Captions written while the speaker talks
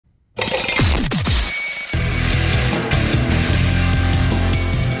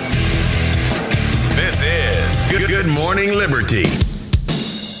Morning Liberty.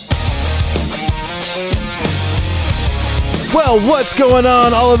 Well, what's going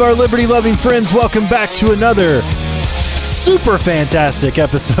on, all of our liberty-loving friends? Welcome back to another super fantastic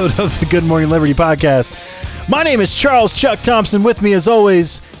episode of the Good Morning Liberty podcast. My name is Charles Chuck Thompson. With me, as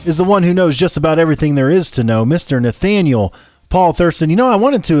always, is the one who knows just about everything there is to know, Mr. Nathaniel Paul Thurston. You know, I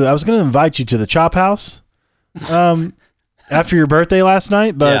was going to invite you to the Chop House after your birthday last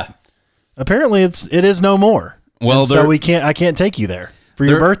night, but apparently it is no more. Well, so I can't take you there for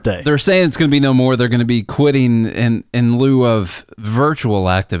your birthday. They're saying it's going to be no more. They're going to be quitting in lieu of virtual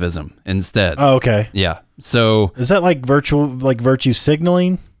activism instead. Oh, okay. Yeah. So is that like virtue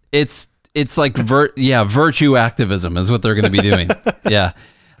signaling? It's like virtue activism is what they're going to be doing. Yeah.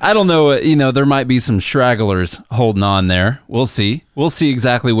 I don't know. There might be some stragglers holding on there. We'll see. We'll see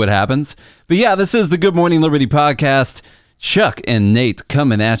exactly what happens. But yeah, this is the Good Morning Liberty podcast. Chuck and Nate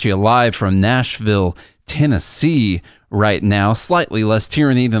coming at you live from Nashville, Tennessee right now. Slightly less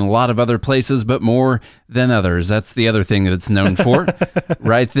tyranny than a lot of other places, but more than others. That's the other thing that it's known for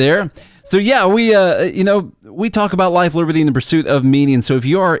right there. So yeah, we talk about life, liberty, and the pursuit of meaning. So if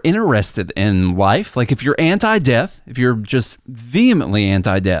you are interested in life, like if you're anti-death, if you're just vehemently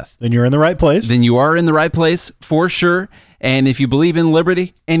anti-death, then you're in the right place. Then you are in the right place for sure. And if you believe in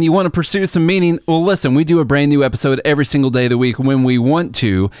liberty and you want to pursue some meaning, well, listen, we do a brand new episode every single day of the week when we want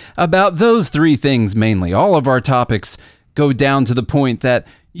to about those three things mainly. All of our topics go down to the point that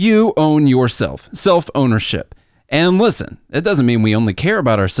you own yourself, self-ownership. And listen, it doesn't mean we only care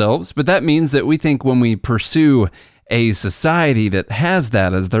about ourselves, but that means that we think when we pursue a society that has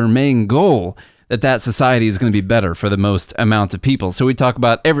that as their main goal, that society is going to be better for the most amount of people. So we talk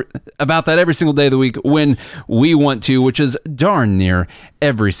about that every single day of the week when we want to, which is darn near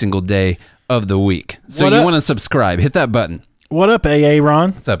every single day of the week. So you want to subscribe, hit that button. What up, AA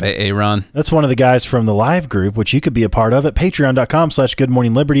Ron? What's up, AA Ron? That's one of the guys from the live group, which you could be a part of at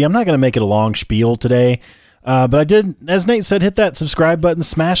patreon.com/goodmorningliberty. I'm not going to make it a long spiel today, but I did, as Nate said, hit that subscribe button,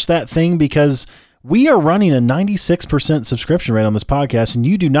 smash that thing, because we are running a 96% subscription rate on this podcast, and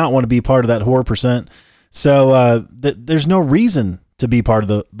you do not want to be part of that horror percent. So there's no reason to be part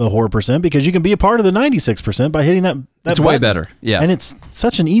of the horror percent, because you can be a part of the 96% by hitting that It's button. way better, yeah. And it's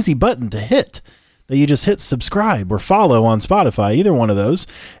such an easy button to hit that you just hit subscribe or follow on Spotify, either one of those.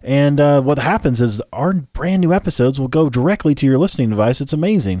 And what happens is our brand new episodes will go directly to your listening device. It's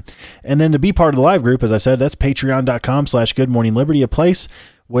amazing. And then to be part of the live group, as I said, that's patreon.com/goodmorningliberty, a place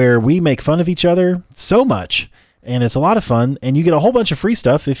where we make fun of each other so much, and it's a lot of fun, and you get a whole bunch of free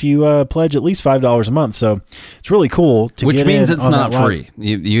stuff if you pledge at least $5 a month. So it's really cool to Which get means in it's on not that free.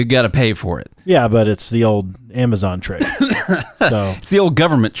 You got to pay for it. Yeah, but it's the old Amazon trick. So it's the old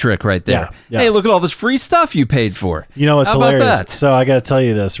government trick right there. Yeah. Hey, look at all this free stuff you paid for. You know, it's How about hilarious. that? So I got to tell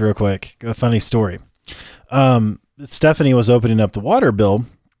you this real quick. A funny story. Stephanie was opening up the water bill,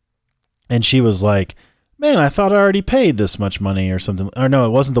 and she was like, man, I thought I already paid this much money or something. Or no,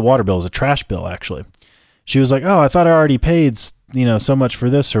 it wasn't the water bill. It was a trash bill, actually. She was like, oh, I thought I already paid, so much for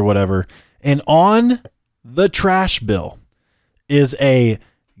this or whatever. And on the trash bill is a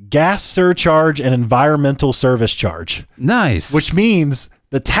gas surcharge and environmental service charge. Nice. Which means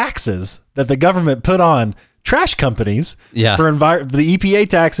the taxes that the government put on trash companies for the EPA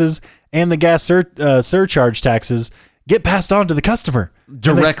taxes and the gas surcharge taxes get passed on to the customer.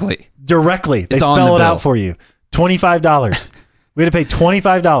 Directly. They spell it out for you. $25. We had to pay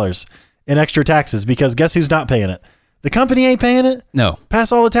 $25 in extra taxes, because guess who's not paying it? The company ain't paying it. No.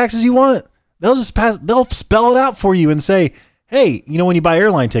 Pass all the taxes you want. They'll spell it out for you and say, hey, when you buy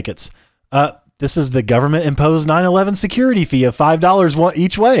airline tickets, this is the government imposed 9/11 security fee of $5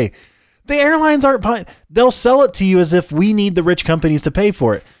 each way. The airlines aren't paying. They'll sell it to you as if we need the rich companies to pay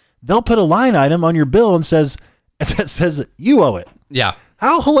for it. They'll put a line item on your bill that says you owe it. Yeah.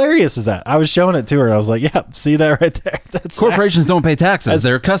 How hilarious is that? I was showing it to her. I was like, yeah, see that right there? Corporations don't pay taxes.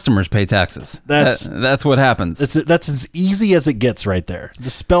 Their customers pay taxes. That's what happens. That's as easy as it gets right there.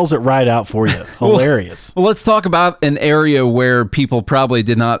 Just spells it right out for you. Hilarious. Well, let's talk about an area where people probably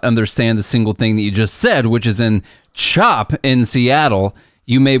did not understand the single thing that you just said, which is in CHOP in Seattle.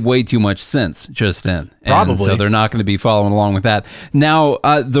 You made way too much sense just then. Probably. And so they're not going to be following along with that. Now,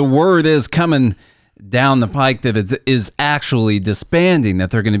 the word is coming down the pike that it is actually disbanding,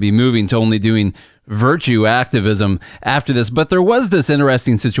 that they're going to be moving to only doing virtue activism after this. But there was this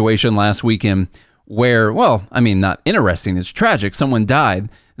interesting situation last weekend where, well, I mean, not interesting, it's tragic. Someone died.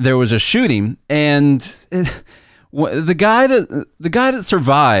 There was a shooting, and the guy that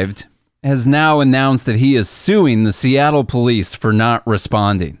survived has now announced that he is suing the Seattle police for not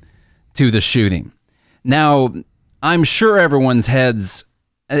responding to the shooting. Now, I'm sure everyone's heads,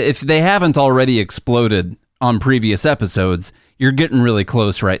 if they haven't already exploded, on previous episodes, you're getting really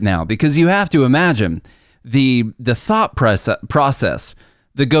close right now, because you have to imagine the thought process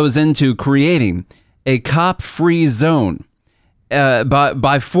that goes into creating a cop-free zone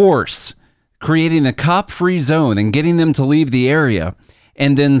by force, creating a cop-free zone and getting them to leave the area,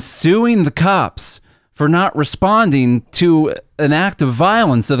 and then suing the cops for not responding to an act of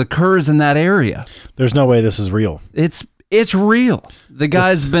violence that occurs in that area. There's no way this is real. It's real. The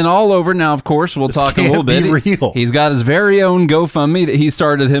guy's been all over. Now, of course, we'll talk a little bit. Real. He's got his very own GoFundMe that he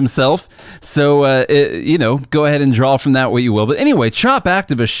started himself. So, go ahead and draw from that what you will. But anyway, CHOP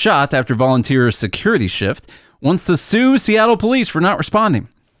activist shot after volunteer security shift wants to sue Seattle police for not responding.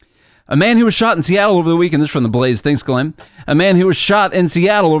 A man who was shot in Seattle over the weekend, this is from The Blaze, thanks Glenn. A man who was shot in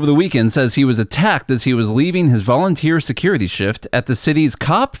Seattle over the weekend says he was attacked as he was leaving his volunteer security shift at the city's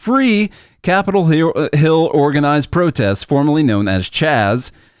cop-free Capitol Hill organized protest, formerly known as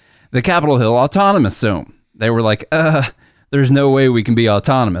CHAZ, the Capitol Hill Autonomous Zone. They were like, there's no way we can be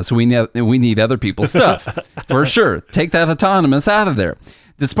autonomous. We need other people's stuff. For sure. Take that autonomous out of there.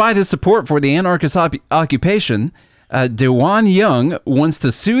 Despite his support for the anarchist occupation, DeJuan Young wants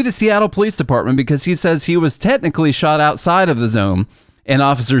to sue the Seattle Police Department because he says he was technically shot outside of the zone and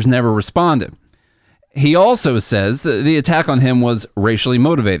officers never responded. He also says that the attack on him was racially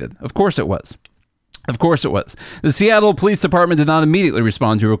motivated. Of course it was. Of course it was. The Seattle Police Department did not immediately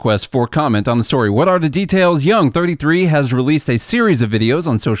respond to requests for comment on the story. What are the details? Young, 33, has released a series of videos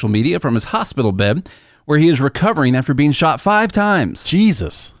on social media from his hospital bed where he is recovering after being shot 5 times.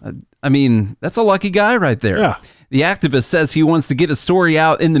 Jesus. I mean, that's a lucky guy right there. Yeah. The activist says he wants to get his story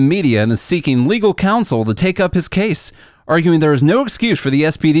out in the media and is seeking legal counsel to take up his case, arguing there is no excuse for the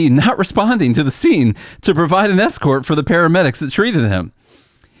SPD not responding to the scene to provide an escort for the paramedics that treated him.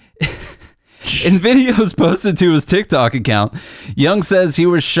 In videos posted to his TikTok account, Young says he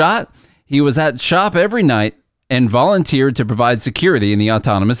was shot, he was at CHOP every night, and volunteered to provide security in the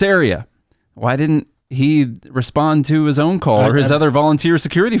autonomous area. Why didn't he respond to his own call or his other volunteer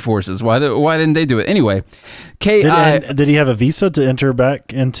security forces? Why didn't they do it? Anyway, did he have a visa to enter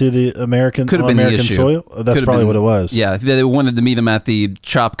back into the American soil? That's probably what it was. Yeah, they wanted to meet him at the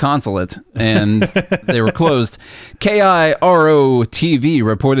CHOP consulate, and they were closed. KIRO TV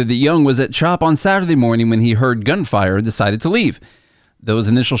reported that Young was at CHOP on Saturday morning when he heard gunfire and decided to leave. Those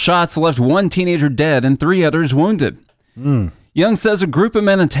initial shots left one teenager dead and 3 others wounded. Young says a group of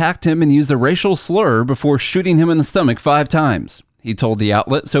men attacked him and used a racial slur before shooting him in the stomach 5 times. He told the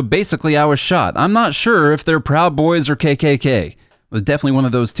outlet, so basically I was shot. I'm not sure if they're Proud Boys or KKK. It was definitely one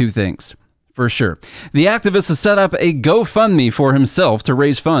of those 2 things, for sure. The activist has set up a GoFundMe for himself to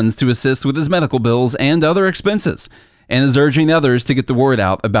raise funds to assist with his medical bills and other expenses, and is urging others to get the word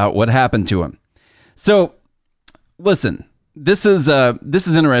out about what happened to him. So, listen. This is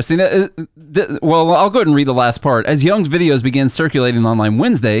interesting. Well, I'll go ahead and read the last part. As Young's videos began circulating online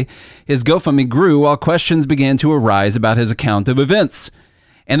Wednesday, his GoFundMe grew while questions began to arise about his account of events.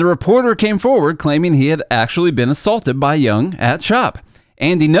 And a reporter came forward claiming he had actually been assaulted by Young at CHOP.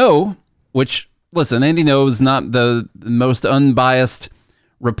 Andy Ngo, Andy Ngo is not the most unbiased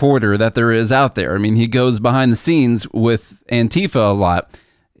reporter that there is out there. I mean, he goes behind the scenes with Antifa a lot.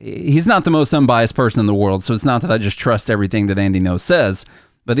 He's not the most unbiased person in the world, so it's not that I just trust everything that Andy Ngo says,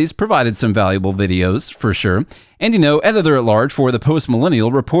 but he's provided some valuable videos, for sure. Andy Ngo, editor-at-large for The Post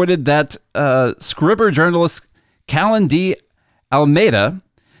Millennial, reported that Scribner journalist Callan D. Almeida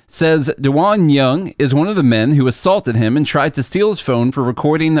says DeJuan Young is one of the men who assaulted him and tried to steal his phone for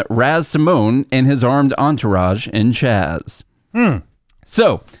recording Raz Simone and his armed entourage in CHAZ.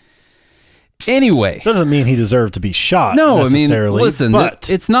 So... Anyway, doesn't mean he deserved to be shot. No, necessarily, I mean, listen, but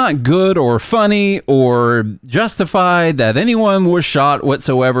it's not good or funny or justified that anyone was shot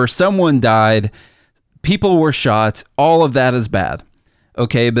whatsoever. Someone died. People were shot. All of that is bad.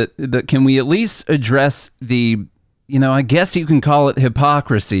 Okay, but can we at least address the, I guess you can call it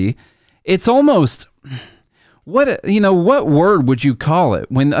hypocrisy. It's almost, what word would you call it?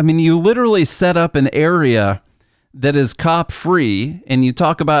 You literally set up an area that is cop-free, and you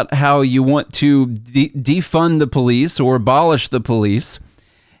talk about how you want to defund the police or abolish the police,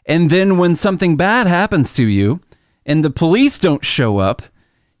 and then when something bad happens to you and the police don't show up,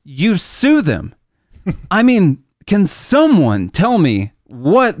 you sue them. I mean, can someone tell me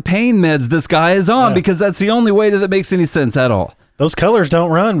what pain meds this guy is on? Yeah. Because that's the only way that it makes any sense at all. Those colors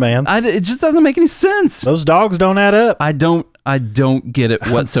don't run, man. It just doesn't make any sense. Those dogs don't add up. I don't I don't get it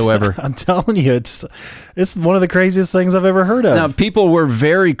whatsoever. I'm telling you, it's one of the craziest things I've ever heard of. Now, people were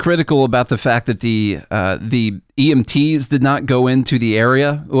very critical about the fact that the EMTs did not go into the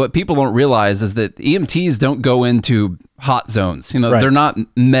area. What people don't realize is that EMTs don't go into hot zones. Right. They're not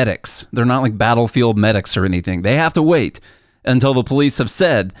medics. They're not like battlefield medics or anything. They have to wait until the police have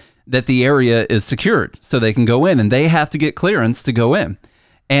said that the area is secured so they can go in, and they have to get clearance to go in.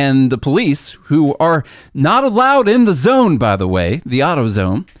 And the police, who are not allowed in the zone, by the way, the auto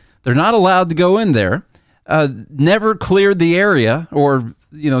zone, they're not allowed to go in there, never cleared the area, or,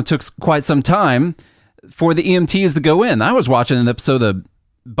 took quite some time for the EMTs to go in. I was watching an episode of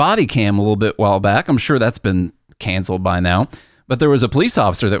Body Cam a little bit while back. I'm sure that's been canceled by now. But there was a police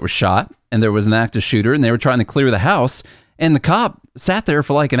officer that was shot, and there was an active shooter, and they were trying to clear the house. And the cop sat there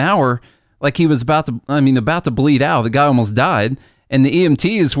for like an hour, like he was about to bleed out. The guy almost died. And the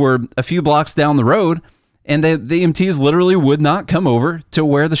EMTs were a few blocks down the road, and the EMTs literally would not come over to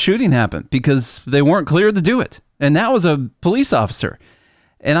where the shooting happened because they weren't cleared to do it. And that was a police officer.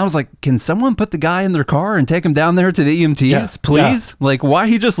 And I was like, can someone put the guy in their car and take him down there to the EMTs, please? Yeah. Like, why are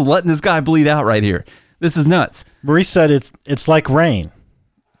you just letting this guy bleed out right here? This is nuts. Maurice said it's like rain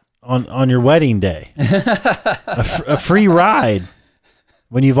on your wedding day. a free ride.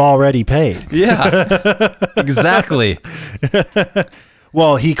 When you've already paid. Yeah, exactly.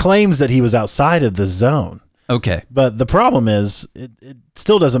 Well, he claims that he was outside of the zone. Okay. But the problem is it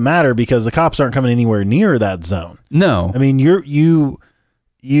still doesn't matter because the cops aren't coming anywhere near that zone. No. I mean, you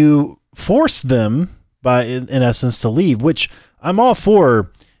force them in essence to leave, which I'm all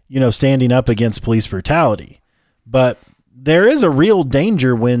for, standing up against police brutality. But there is a real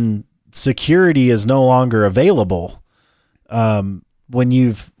danger when security is no longer available.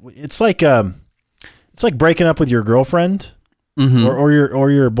 It's like breaking up with your girlfriend or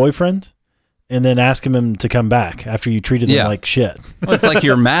your boyfriend and then asking them to come back after you treated them like shit. Well, it's like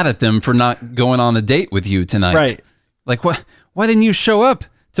you're mad at them for not going on a date with you tonight. Right. Like, why didn't you show up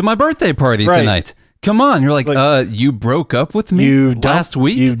to my birthday party tonight? Come on. You're like, you broke up with me last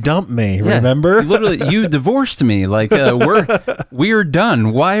week? You dumped me, remember? You divorced me. Like, we're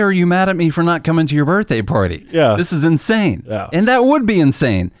done. Why are you mad at me for not coming to your birthday party? Yeah. This is insane. Yeah. And that would be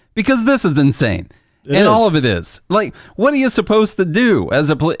insane because this is insane. All of it is. Like, what are you supposed to do as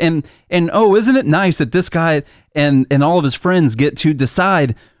and isn't it nice that this guy and all of his friends get to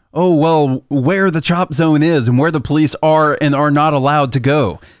decide, where the chop zone is and where the police are and are not allowed to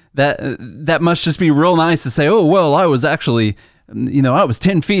go? That must just be real nice to say, I was actually, I was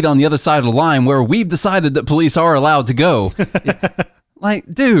 10 feet on the other side of the line where we've decided that police are allowed to go. Like,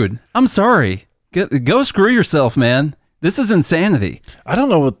 dude, I'm sorry. Go screw yourself, man. This is insanity. I don't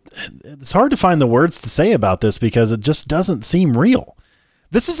know. It's hard to find the words to say about this because it just doesn't seem real.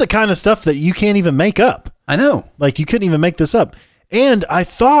 This is the kind of stuff that you can't even make up. I know. Like, you couldn't even make this up. And I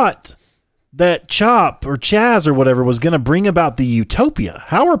thought that Chop or Chaz or whatever was going to bring about the utopia.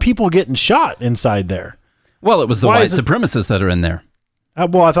 How are people getting shot inside there? Well, it was the white supremacists that are in there. I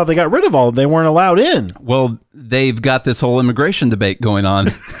thought they got rid of all of them. They weren't allowed in. Well, they've got this whole immigration debate going on,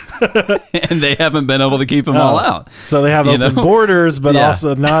 and they haven't been able to keep them all out. So they have open borders, but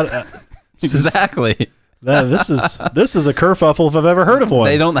also not... Exactly. This is a kerfuffle if I've ever heard of one.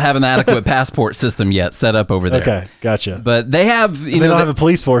 They don't have an adequate passport system yet set up over there. Okay, gotcha. But they have... They don't have a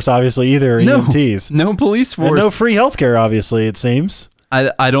police force, obviously, either, EMTs. No police force. And no free healthcare, obviously, it seems.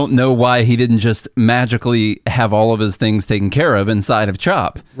 I don't know why he didn't just magically have all of his things taken care of inside of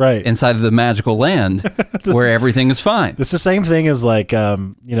Chop. Right. Inside of the magical land where everything is fine. It's the same thing as like,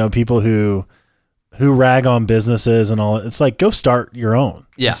 people who rag on businesses and all. It's like, go start your own.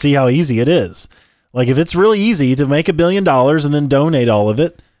 Yeah. And see how easy it is. Like, if it's really easy to make $1 billion and then donate all of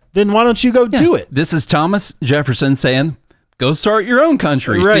it, then why don't you go do it? This is Thomas Jefferson saying, go start your own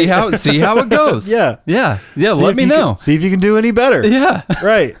country. Right. See how it goes. Yeah. Let me know. See if you can do any better. Yeah.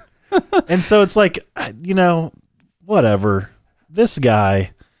 Right. And so it's like, whatever. This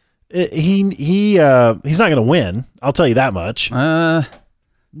guy, he's not going to win. I'll tell you that much. No.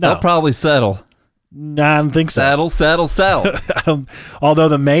 They'll probably settle. Nah, I don't think so. Settle. Although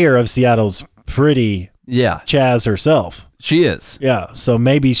the mayor of Seattle's pretty Chaz herself. She is. Yeah. So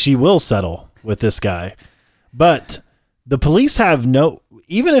maybe she will settle with this guy. But the police have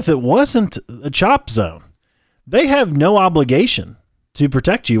even if it wasn't a chop zone, they have no obligation to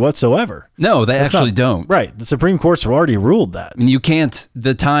protect you whatsoever. No, they actually don't. Right. The Supreme Court's already ruled that. And you can't,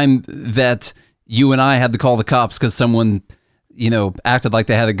 the time that you and I had to call the cops because someone, acted like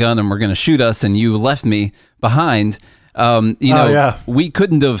they had a gun and were going to shoot us and you left me behind, we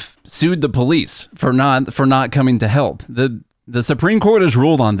couldn't have sued the police for not coming to help. The Supreme Court has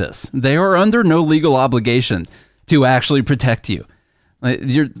ruled on this. They are under no legal obligation to actually protect you.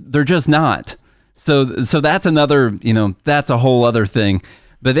 They're just not. So that's another, that's a whole other thing.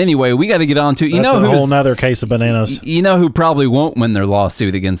 But anyway, we got to get on to, That's a whole nother case of bananas. You know who probably won't win their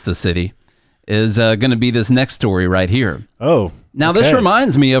lawsuit against the city is going to be this next story right here. Oh, now this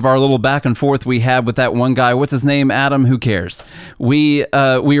reminds me of our little back and forth we had with that one guy. What's his name? Adam? Who cares? We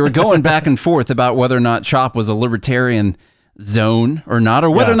were going back and forth about whether or not CHOP was a libertarian zone or not,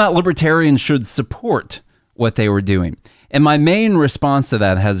 or whether or not libertarians should support what they were doing. And my main response to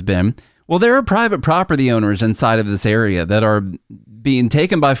that has been, well, there are private property owners inside of this area that are being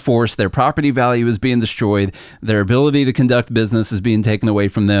taken by force. Their property value is being destroyed. Their ability to conduct business is being taken away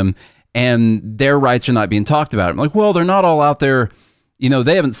from them. And their rights are not being talked about. I'm like, well, they're not all out there.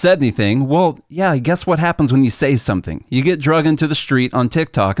 They haven't said anything. Well, yeah, guess what happens when you say something? You get drug into the street on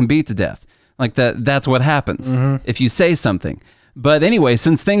TikTok and beat to death. Like that's what happens if you say something. But anyway,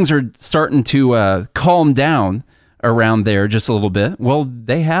 since things are starting to calm down around there just a little bit, well,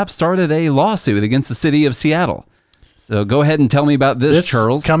 they have started a lawsuit against the city of Seattle. So go ahead and tell me about this,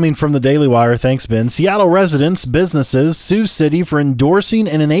 Charles. Coming from the Daily Wire, thanks, Ben. Seattle residents, businesses sue city for endorsing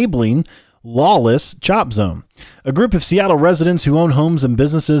and enabling lawless CHOP zone. A group of Seattle residents who own homes and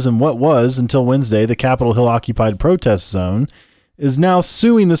businesses in what was, until Wednesday, the Capitol Hill occupied protest zone, is now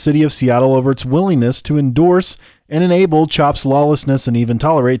suing the city of Seattle over its willingness to endorse and enable CHOP's lawlessness and even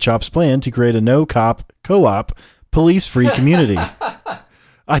tolerate CHOP's plan to create a no-cop, co-op, police-free community.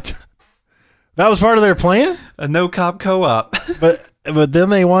 That was part of their plan? A no-cop co-op. But then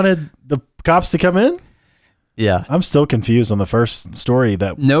they wanted the cops to come in? Yeah. I'm still confused on the first story.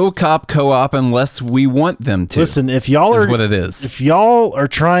 That no cop co-op unless we want them to. Listen, if y'all are what it is. If y'all are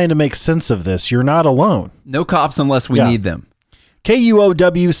trying to make sense of this, you're not alone. No cops unless we need them.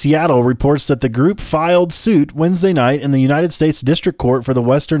 KUOW Seattle reports that the group filed suit Wednesday night in the United States District Court for the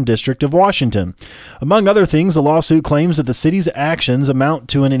Western District of Washington. Among other things, the lawsuit claims that the city's actions amount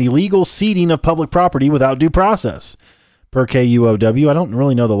to an illegal ceding of public property without due process. Per KUOW, I don't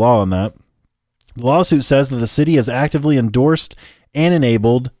really know the law on that. The lawsuit says that the city has actively endorsed and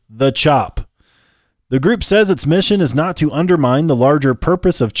enabled the CHOP. The group says its mission is not to undermine the larger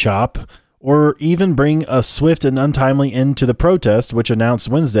purpose of CHOP or even bring a swift and untimely end to the protest, which announced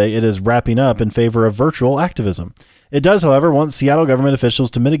Wednesday it is wrapping up in favor of virtual activism. It does, however, want Seattle government officials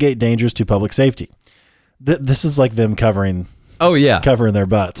to mitigate dangers to public safety. This is like them covering their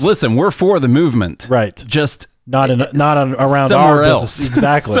butts. Listen, we're for the movement. Right. Just not around somewhere our else. business.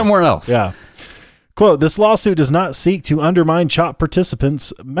 Exactly. Somewhere else. Yeah. Quote, this lawsuit does not seek to undermine CHOP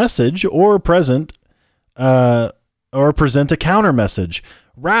participants' message or present a counter message.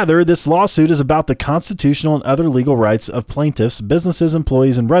 Rather, this lawsuit is about the constitutional and other legal rights of plaintiffs, businesses,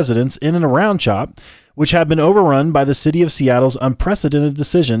 employees, and residents in and around CHOP, which have been overrun by the city of Seattle's unprecedented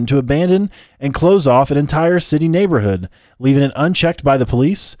decision to abandon and close off an entire city neighborhood, leaving it unchecked by the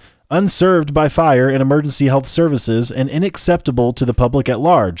police, unserved by fire and emergency health services, and inaccessible to the public at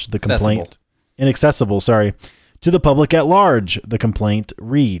large. The complaint to the public at large, the complaint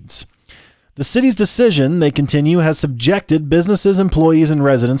reads. The city's decision, they continue, has subjected businesses, employees, and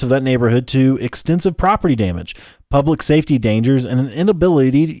residents of that neighborhood to extensive property damage, public safety dangers, and an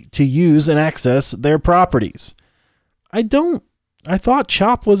inability to use and access their properties. I thought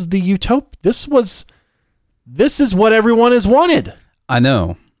CHOP was the utopia. This is what everyone has wanted. I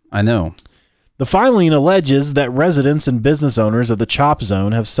know. The filing alleges that residents and business owners of the CHOP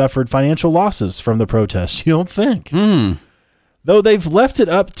zone have suffered financial losses from the protests. You don't think? Though they've left it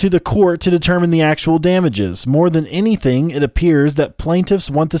up to the court to determine the actual damages. More than anything, it appears that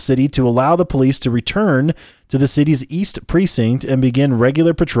plaintiffs want the city to allow the police to return to the city's east precinct and begin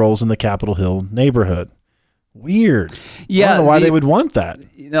regular patrols in the Capitol Hill neighborhood. Weird. Yeah, I don't know why they would want that.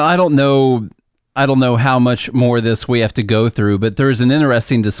 I don't know how much more of this we have to go through, but there's an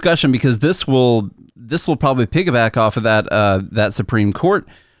interesting discussion because this will probably piggyback off of that Supreme Court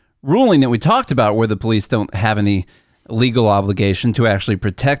ruling that we talked about, where the police don't have any legal obligation to actually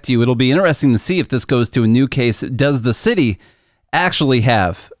protect you. It'll be interesting to see if this goes to a new case. Does the city actually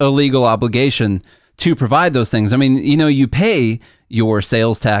have a legal obligation to provide those things? I mean, you pay your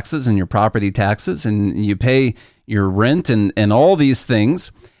sales taxes and your property taxes, and you pay your rent and all these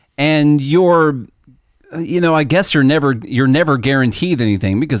things, and I guess you're never guaranteed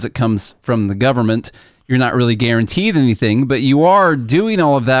anything because it comes from the government. You're not really guaranteed anything, but you are doing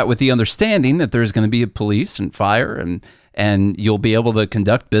all of that with the understanding that there's going to be a police and fire and you'll be able to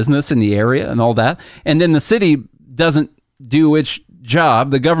conduct business in the area and all that. And then the city doesn't do its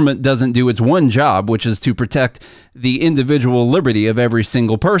job. The government doesn't do its one job, which is to protect the individual liberty of every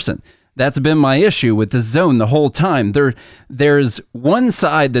single person. That's been my issue with this zone the whole time. There's one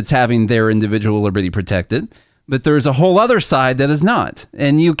side that's having their individual liberty protected, but there's a whole other side that is not.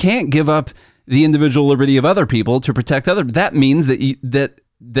 And you can't give up the individual liberty of other people to protect other. That means that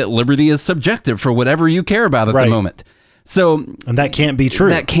liberty is subjective for whatever you care about at the moment. So, and that can't be true.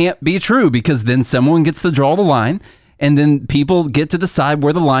 That can't be true, because then someone gets to draw the line, and then people get to decide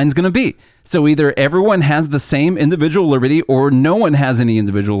where the line's going to be. So either everyone has the same individual liberty or no one has any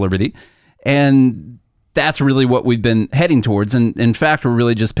individual liberty. And that's really what we've been heading towards. And in fact, we're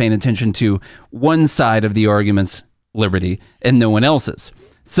really just paying attention to one side of the argument's liberty and no one else's.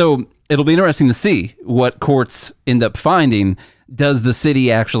 So it'll be interesting to see what courts end up finding. Does the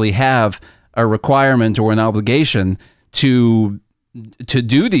city actually have a requirement or an obligation to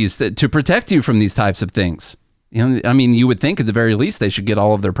do these, to protect you from these types of things? You know, I mean, you would think at the very least they should get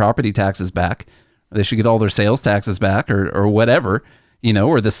all of their property taxes back. Or they should get all their sales taxes back, or whatever, you know,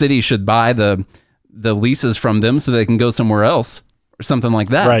 or the city should buy the leases from them so they can go somewhere else or something like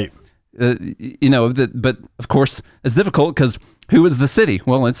that. Right. You know, but of course it's difficult because who is the city?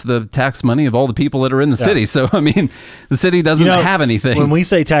 Well, it's the tax money of all the people that are in the city. So, I mean, the city doesn't have anything. When we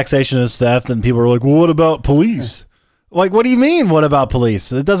say taxation is theft, then people are like, well, what about police? Like, what do you mean, what about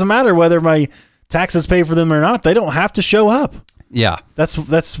police? It doesn't matter whether my taxes pay for them or not. They don't have to show up. Yeah.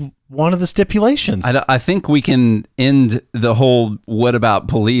 That's one of the stipulations. I think we can end the whole what about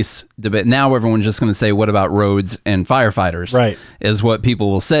police debate. Now everyone's just going to say, what about roads and firefighters? Right. Is what people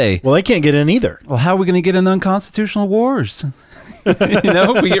will say. Well, they can't get in either. Well, how are we going to get in unconstitutional wars? You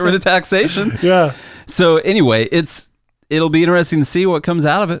know, if we get rid of taxation. Yeah. So anyway, it'll be interesting to see what comes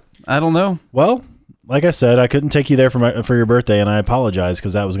out of it. I don't know. Well, like I said, I couldn't take you there for your birthday, and I apologize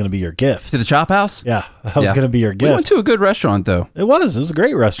because that was going to be your gift. To the Chop House? Yeah, that was going to be your gift. We went to a good restaurant, though. It was a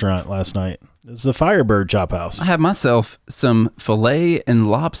great restaurant last night. It was the Firebird Chop House. I had myself some filet and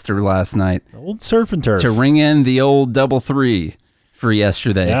lobster last night. Old surf and turf. To ring in the old double 3 for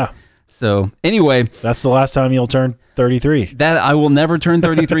yesterday. Yeah. So anyway. That's the last time you'll turn 33. That I will never turn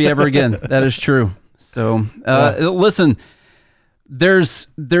 33 ever again. That is true. So listen, there's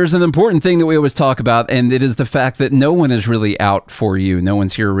an important thing that we always talk about, and it is the fact that no one is really out for you. No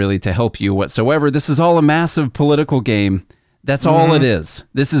one's here really to help you whatsoever. This is all a massive political game. That's all it is.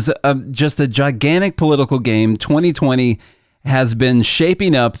 This is just a gigantic political game. 2020 has been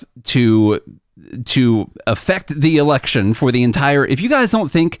shaping up to affect the election for the entire. If you guys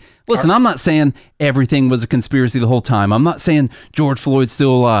don't think, listen, I'm not saying everything was a conspiracy the whole time. I'm not saying George Floyd's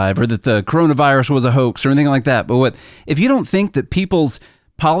still alive or that the coronavirus was a hoax or anything like that. But if you don't think that people's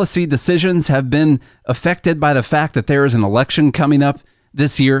policy decisions have been affected by the fact that there is an election coming up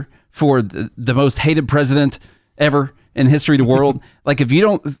this year for the most hated president ever in history of the world, like if you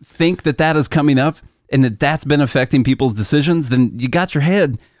don't think that is coming up and that's been affecting people's decisions, then you got your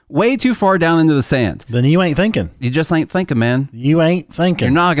head way too far down into the sand. Then you ain't thinking. You just ain't thinking, man. You ain't thinking.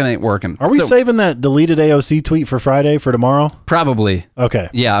 Your noggin ain't working. Are we saving that deleted AOC tweet for Friday for tomorrow? Probably. Okay.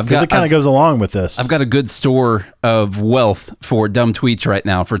 Yeah, because it kind of goes along with this. I've got a good store of wealth for dumb tweets right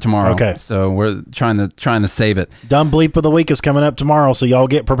now for tomorrow. Okay. So we're trying to save it. Dumb bleep of the week is coming up tomorrow, so y'all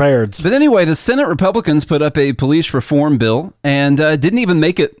get prepared. But anyway, the Senate Republicans put up a police reform bill and didn't even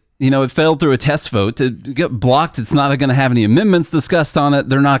make it. You know, it failed through a test vote. It got blocked. It's not going to have any amendments discussed on it.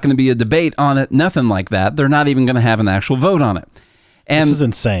 They're not going to be a debate on it. Nothing like that. They're not even going to have an actual vote on it. And this is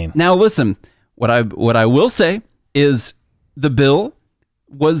insane. Now, listen, what I will say is the bill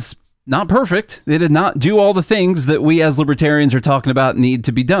was not perfect. It did not do all the things that we as libertarians are talking about need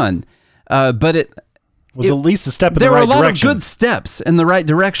to be done. But it was at least a step in the right direction. There were a lot of good steps in the right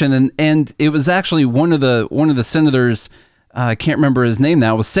direction. And it was actually one of the senators, I can't remember his name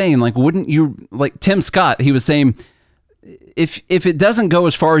now, was saying, like, wouldn't you, like Tim Scott, he was saying, if it doesn't go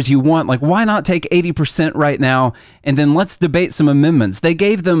as far as you want, like, why not take 80% right now and then let's debate some amendments? They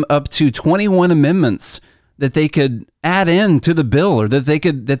gave them up to 21 amendments that they could add in to the bill or that they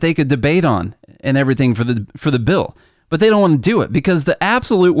could debate on and everything for the bill. But they don't want to do it because the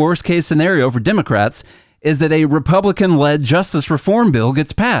absolute worst case scenario for Democrats is that a Republican-led justice reform bill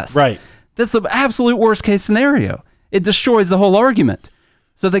gets passed. Right. That's the absolute worst case scenario. It destroys the whole argument.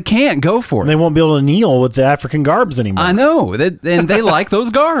 So they can't go for it. And they won't be able to kneel with the African garbs anymore. I know. And they like those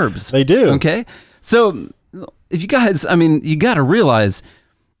garbs. They do. Okay. So if you guys, I mean, you got to realize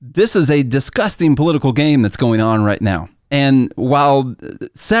this is a disgusting political game that's going on right now. And while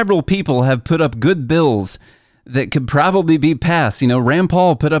several people have put up good bills that could probably be passed, you know, Rand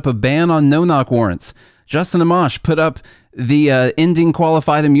Paul put up a ban on no-knock warrants. Justin Amash put up the ending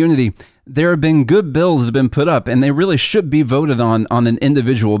qualified immunity. There have been good bills that have been put up, and they really should be voted on an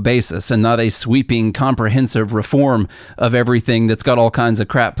individual basis and not a sweeping, comprehensive reform of everything that's got all kinds of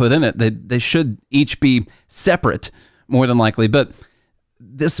crap put in it. They should each be separate, more than likely. But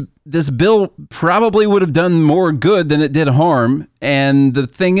this bill probably would have done more good than it did harm. And the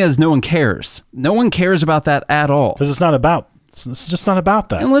thing is, no one cares. No one cares about that at all. Because it's just not about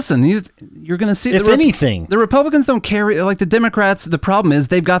that. And listen, you're going to see, if anything, the Republicans don't care. Like the Democrats, the problem is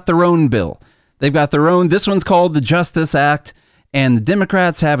they've got their own bill. They've got their own. This one's called the Justice Act. And the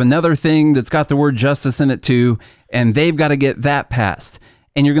Democrats have another thing that's got the word justice in it too. And they've got to get that passed.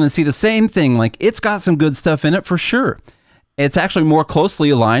 And you're going to see the same thing. Like, it's got some good stuff in it for sure. It's actually more closely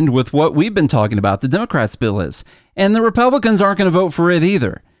aligned with what we've been talking about, the Democrats' bill is. And the Republicans aren't going to vote for it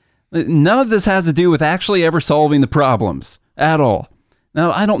either. None of this has to do with actually ever solving the problems at all.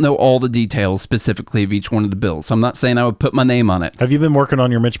 Now, I don't know all the details specifically of each one of the bills. I'm not saying I would put my name on it. Have you been working on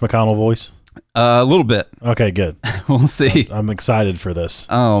your Mitch McConnell voice? A little bit. Okay, good. We'll see. I'm excited for this.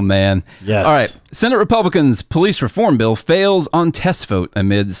 Oh, man. Yes. All right. Senate Republicans' police reform bill fails on test vote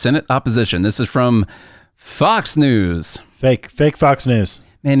amid Senate opposition. This is from Fox News. Fake Fox News.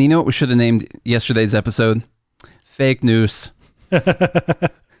 Man, you know what we should have named yesterday's episode? Fake News.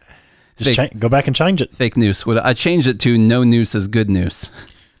 Just go back and change it. Fake news. I changed it to no news is good news.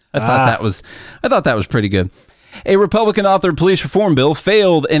 I thought that was pretty good. A Republican-authored police reform bill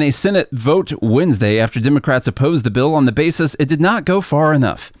failed in a Senate vote Wednesday after Democrats opposed the bill on the basis it did not go far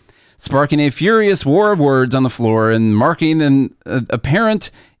enough, sparking a furious war of words on the floor and marking an apparent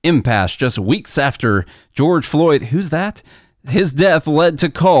impasse just weeks after George Floyd, who's that? His death led to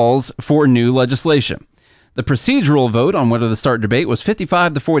calls for new legislation. The procedural vote on whether to start debate was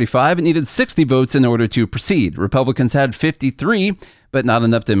 55 to 45 and needed 60 votes in order to proceed. Republicans had 53, but not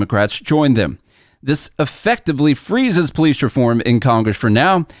enough Democrats joined them. This effectively freezes police reform in Congress for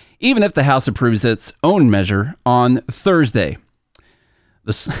now, even if the House approves its own measure on Thursday.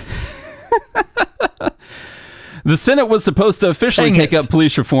 The Senate was supposed to officially take up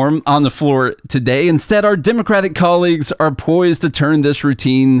police reform on the floor today. Instead, our Democratic colleagues are poised to turn this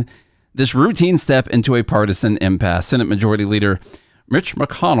routine step into a partisan impasse. Senate Majority Leader Mitch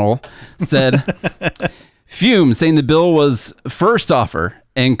McConnell said, fume, saying the bill was first offer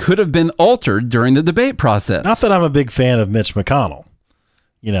and could have been altered during the debate process. Not that I'm a big fan of Mitch McConnell.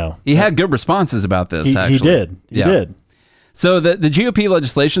 He had good responses about this, actually. He did. So the GOP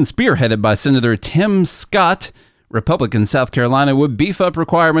legislation, spearheaded by Senator Tim Scott, Republican, South Carolina, would beef up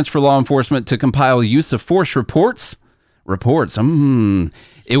requirements for law enforcement to compile use of force reports.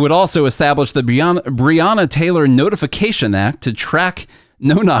 It would also establish the Breonna Taylor Notification Act to track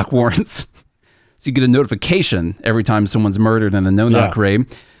no-knock warrants. So you get a notification every time someone's murdered in a no-knock raid.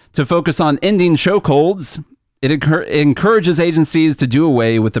 To focus on ending chokeholds, it encourages agencies to do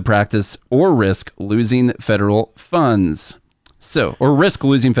away with the practice or risk losing federal funds. So,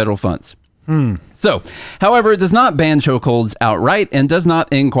 however, it does not ban chokeholds outright and does not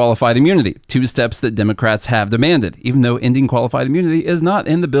end qualified immunity, two steps that Democrats have demanded, even though ending qualified immunity is not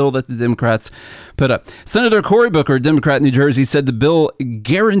in the bill that the Democrats put up. Senator Cory Booker, Democrat, New Jersey, said the bill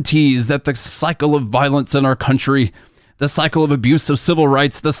guarantees that the cycle of violence in our country, the cycle of abuse of civil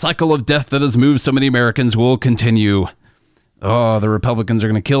rights, the cycle of death that has moved so many Americans will continue. Oh, the Republicans are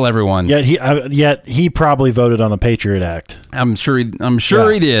going to kill everyone. Yet he probably voted on the Patriot Act. I'm sure he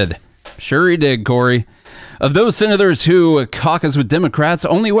did. Sure he did, Corey. Of those senators who caucus with Democrats,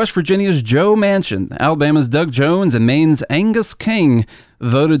 only West Virginia's Joe Manchin, Alabama's Doug Jones, and Maine's Angus King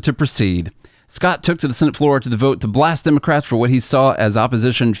voted to proceed. Scott took to the Senate floor to the vote to blast Democrats for what he saw as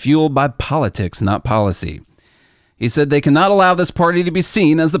opposition fueled by politics, not policy. He said they cannot allow this party to be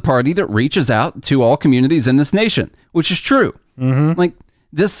seen as the party that reaches out to all communities in this nation, which is true. Mm-hmm. Like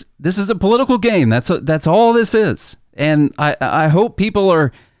this is a political game. That's all this is. And I hope people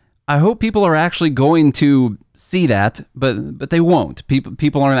are actually going to see that, but they won't.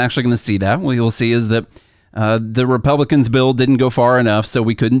 People aren't actually going to see that. What you'll see is that the Republicans' bill didn't go far enough, so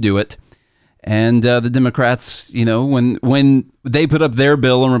we couldn't do it. And the Democrats, when they put up their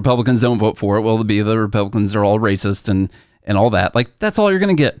bill and Republicans don't vote for it, well, the Republicans are all racist and all that. Like, that's all you're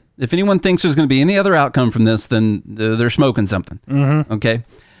going to get. If anyone thinks there's going to be any other outcome from this, then they're smoking something. Mm-hmm. Okay?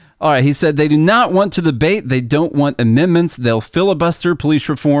 All right, he said they do not want to debate. They don't want amendments. They'll filibuster police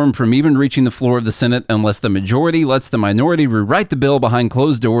reform from even reaching the floor of the Senate unless the majority lets the minority rewrite the bill behind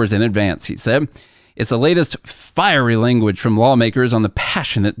closed doors in advance, he said. It's the latest fiery language from lawmakers on the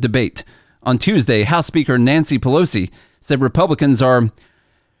passionate debate. On Tuesday, House Speaker Nancy Pelosi said Republicans are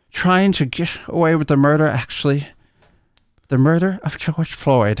trying to get away with the murder of George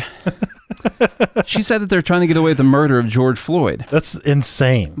Floyd. She said that they're trying to get away with the murder of George Floyd. That's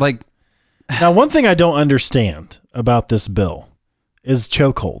insane. Like, now, one thing I don't understand about this bill is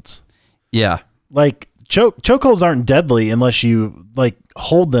chokeholds. Yeah. Like, chokeholds aren't deadly unless you,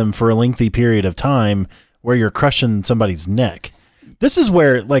 hold them for a lengthy period of time where you're crushing somebody's neck. This is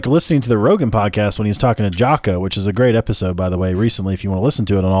where, like, listening to the Rogan podcast when he was talking to Jocko, which is a great episode, by the way, recently, if you want to listen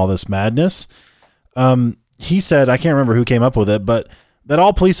to it on all this madness. He said, I can't remember who came up with it, but that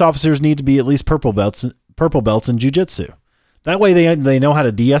all police officers need to be at least purple belts in jiu-jitsu. That way they know how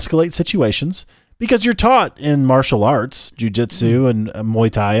to de-escalate situations, because you're taught in martial arts, jiu-jitsu and Muay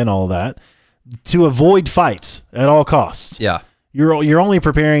Thai and all of that, to avoid fights at all costs. Yeah. You're only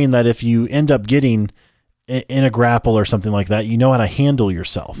preparing that if you end up getting in a grapple or something like that, you know how to handle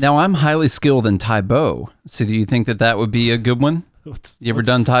yourself. Now, I'm highly skilled in Tai Bo, so do you think that would be a good one? You ever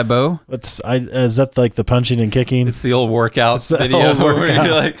done Tai Bo? Is that like the punching and kicking? It's the old workout video. Old workout. Where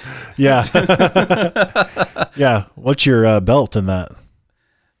you're like, yeah. Yeah. What's your belt in that?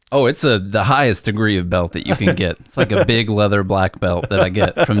 Oh, it's the highest degree of belt that you can get. It's like a big leather black belt that I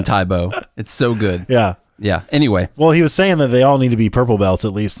get from Tai Bo. It's so good. Yeah. Yeah. Anyway. Well, he was saying that they all need to be purple belts,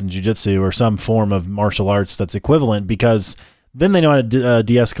 at least in jiu-jitsu or some form of martial arts that's equivalent, because then they know how to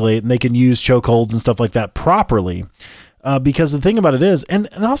de-escalate, and they can use chokeholds and stuff like that properly. Because the thing about it is, and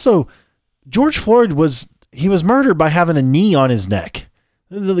also George Floyd was murdered by having a knee on his neck.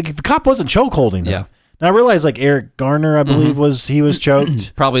 The cop wasn't chokeholding him. Yeah. Now I realize, like, Eric Garner, I believe he was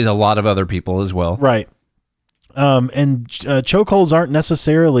choked. Probably a lot of other people as well. Right. And chokeholds aren't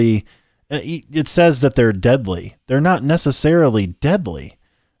necessarily, it says that they're deadly. They're not necessarily deadly.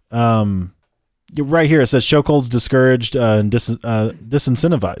 Right here it says chokeholds discouraged and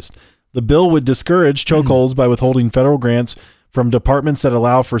disincentivized. The bill would discourage chokeholds by withholding federal grants from departments that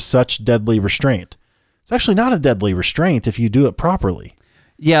allow for such deadly restraint. It's actually not a deadly restraint if you do it properly.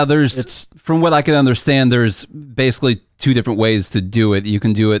 Yeah, from what I can understand, there's basically two different ways to do it. You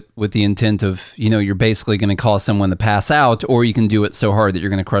can do it with the intent of, you're basically going to cause someone to pass out, or you can do it so hard that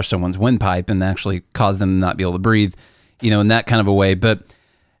you're going to crush someone's windpipe and actually cause them to not be able to breathe, in that kind of a way. But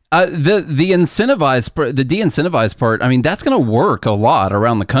the de-incentivized part, I mean, that's going to work a lot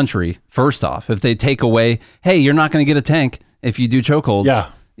around the country. First off, if they take away, hey, you're not going to get a tank if you do chokeholds. Yeah.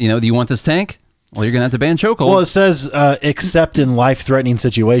 Do you want this tank? Well, you're going to have to ban chokeholds. Well, it says except in life-threatening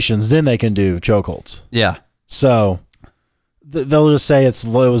situations, then they can do chokeholds. Yeah. So they'll just say it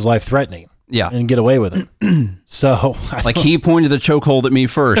was life-threatening. Yeah. And get away with it. So he pointed the chokehold at me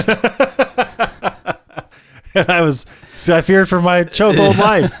first. I feared for my chokehold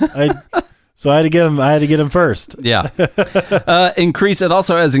life. So I had to get him first. Yeah. It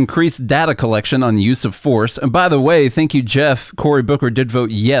also has increased data collection on use of force. And by the way, thank you, Jeff. Cory Booker did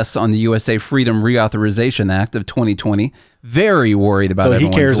vote yes on the USA Freedom Reauthorization Act of 2020. Very worried about everyone's liberties.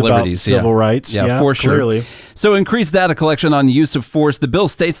 So he cares about civil rights. Yeah, for sure. Clearly. So increased data collection on the use of force. The bill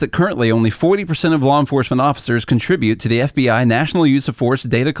states that currently only 40% of law enforcement officers contribute to the FBI National Use of Force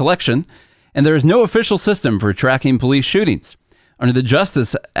data collection, and there is no official system for tracking police shootings. Under the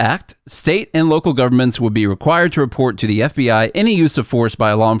Justice Act, state and local governments would be required to report to the FBI any use of force by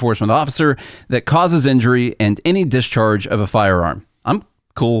a law enforcement officer that causes injury and any discharge of a firearm. I'm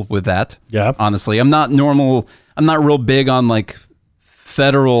cool with that. Yeah. Honestly, I'm not real big on like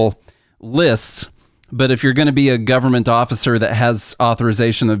federal lists, but if you're going to be a government officer that has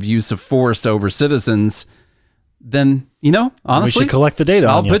authorization of use of force over citizens, then, honestly, we should collect the data.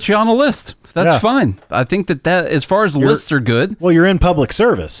 I'll put you on a list. That's fine. I think that as far as lists are good. Well, you're in public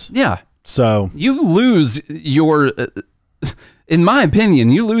service. Yeah. So you lose in my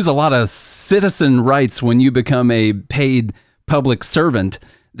opinion, you lose a lot of citizen rights when you become a paid public servant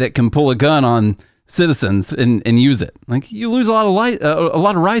that can pull a gun on citizens and use it. Like, you lose a lot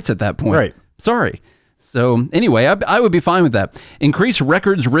of rights at that point. Right. Sorry. So anyway, I would be fine with that. Increase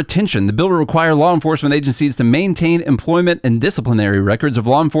records retention. The bill will require law enforcement agencies to maintain employment and disciplinary records of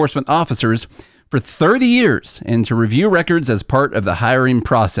law enforcement officers for 30 years and to review records as part of the hiring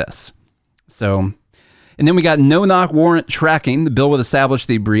process. So, and then we got no-knock warrant tracking. The bill would establish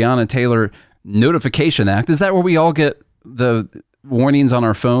the Breonna Taylor Notification Act. Is that where we all get the warnings on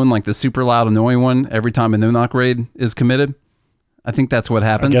our phone, like the super loud annoying one every time a no-knock raid is committed? I think that's what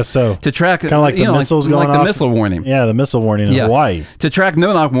happens. I guess so. To track, kind of like the missiles going off. Like the missile warning. Yeah, the missile warning in Hawaii. To track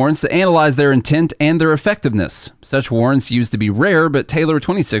no-knock warrants to analyze their intent and their effectiveness. Such warrants used to be rare, but Taylor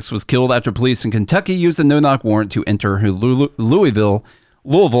 26 was killed after police in Kentucky used a no-knock warrant to enter her Louisville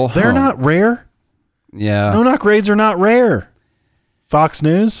They're not rare. Yeah. No-knock raids are not rare. Fox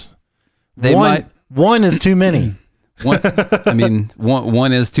News. One is too many. One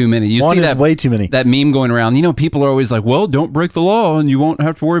is too many. One is way too many. That meme going around. People are always like, well, don't break the law and you won't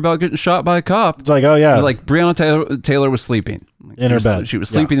have to worry about getting shot by a cop. It's like, oh, yeah. Like, Breonna Taylor was sleeping. In her bed. She was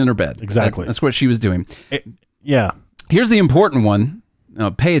sleeping in her bed. Exactly. That's what she was doing. Yeah. Here's the important one.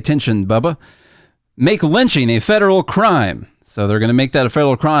 Pay attention, Bubba. Make lynching a federal crime. So they're going to make that a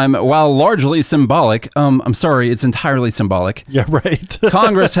federal crime while largely symbolic. I'm sorry, it's entirely symbolic. Yeah, right.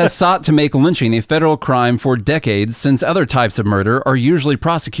 Congress has sought to make lynching a federal crime for decades, since other types of murder are usually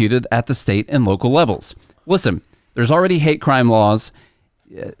prosecuted at the state and local levels. Listen, there's already hate crime laws.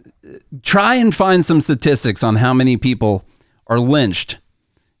 Try and find some statistics on how many people are lynched.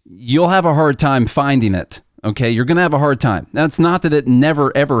 You'll have a hard time finding it. Okay, you're going to have a hard time. Now, it's not that it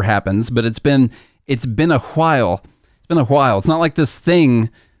never ever happens, but it's been a while. It's been a while. It's not like this thing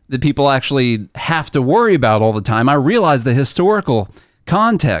that people actually have to worry about all the time. I realize the historical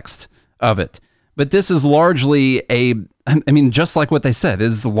context of it, but this is largely just like what they said,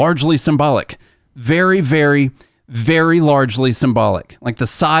 is largely symbolic. Very, very, very largely symbolic. Like the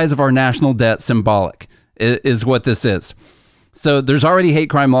size of our national debt symbolic is what this is. So there's already hate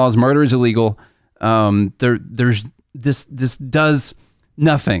crime laws. Murder is illegal. There's this does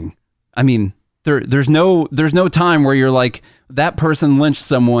nothing. I mean, there's no time where you're like, that person lynched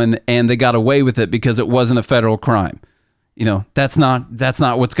someone and they got away with it because it wasn't a federal crime. You know, that's not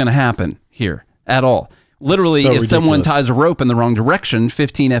what's going to happen here at all. Literally, if someone ties a rope in the wrong direction,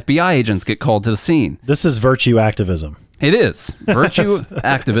 15 FBI agents get called to the scene. This is virtue activism. It is virtue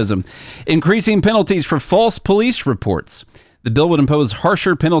activism. Increasing penalties for false police reports. The bill would impose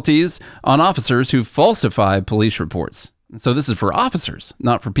harsher penalties on officers who falsify police reports. So this is for officers,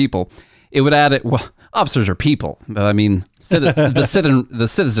 not for people. It would add it. Well, officers are people, but I mean, the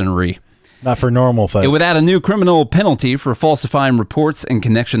citizenry. Not for normal folks. It would add a new criminal penalty for falsifying reports in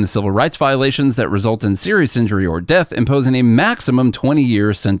connection to civil rights violations that result in serious injury or death, imposing a maximum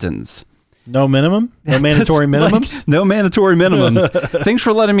 20-year sentence. No minimum? No mandatory minimums? No mandatory minimums. Thanks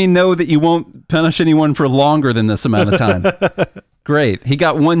for letting me know that you won't punish anyone for longer than this amount of time. Great. He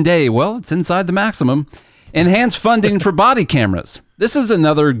got 1 day. Well, it's inside the maximum. Enhanced funding for body cameras. This is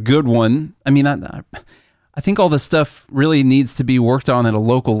another good one. I mean, I think all this stuff really needs to be worked on at a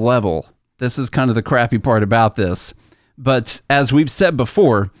local level. This is kind of the crappy part about this. But as we've said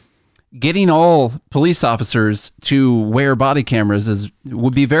before, getting all police officers to wear body cameras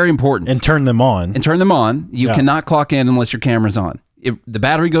would be very important. And turn them on. You cannot clock in unless your camera's on. If the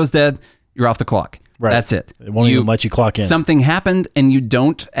battery goes dead, you're off the clock. Right. That's it. It won't even let you clock in. Something happened and you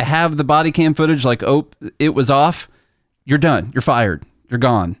don't have the body cam footage, like, oh, it was off, you're done. You're fired. You're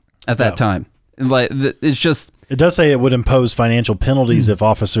gone at that time. And like, it's just... It does say it would impose financial penalties if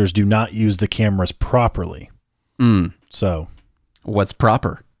officers do not use the cameras properly. So... What's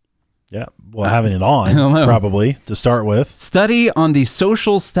proper? Yeah, well, having it on, probably, to start with. Study on the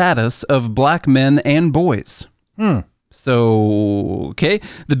social status of black men and boys. So, okay.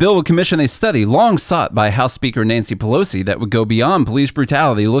 The bill would commission a study long sought by House Speaker Nancy Pelosi that would go beyond police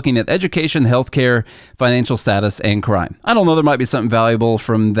brutality, looking at education, healthcare, financial status, and crime. I don't know, there might be something valuable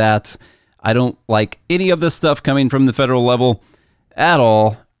from that. I don't like any of this stuff coming from the federal level at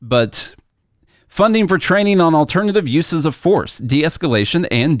all, but... Funding for training on alternative uses of force, de-escalation,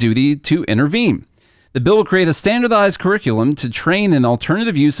 and duty to intervene. The bill will create a standardized curriculum to train in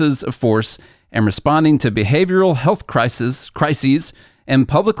alternative uses of force and responding to behavioral health crises, and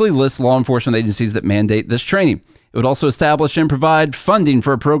publicly list law enforcement agencies that mandate this training. It would also establish and provide funding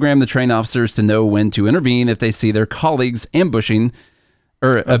for a program to train officers to know when to intervene if they see their colleagues ambushing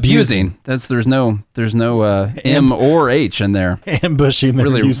or abusing. There's no M or H in there. Ambushing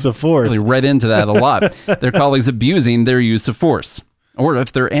their use of force. Really read into that a lot. Their colleagues abusing their use of force. Or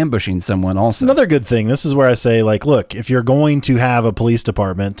if they're ambushing someone also. It's another good thing. This is where I say, like, look, if you're going to have a police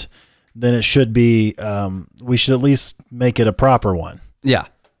department, then it should be, we should at least make it a proper one. Yeah.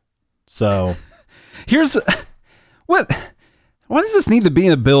 So. Here's, why does this need to be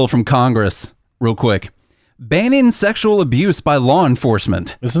in a bill from Congress real quick? Banning sexual abuse by law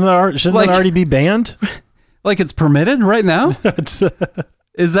enforcement. Shouldn't that already be banned? Like it's permitted right now?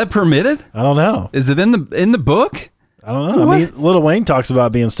 Is that permitted? I don't know. Is it in the book? I don't know. What? I mean, Lil Wayne talks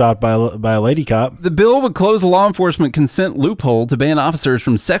about being stopped by a lady cop. The bill would close a law enforcement consent loophole to ban officers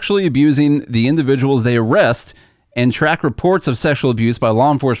from sexually abusing the individuals they arrest and track reports of sexual abuse by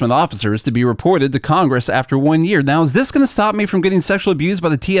law enforcement officers to be reported to Congress after 1 year. Now, is this going to stop me from getting sexually abused by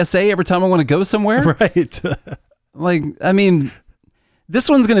the TSA every time I want to go somewhere? Right. Like, I mean, this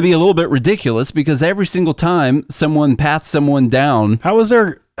one's going to be a little bit ridiculous because every single time someone pats someone down. How is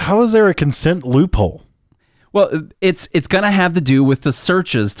there a consent loophole? Well, it's going to have to do with the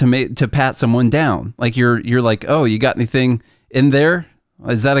searches to pat someone down. Like you're like, oh, you got anything in there?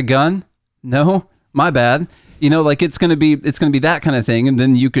 Is that a gun? No, my bad. You know, like it's going to be that kind of thing, and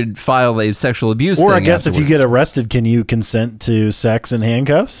then you could file a sexual abuse. Or thing I guess afterwards. If you get arrested, can you consent to sex in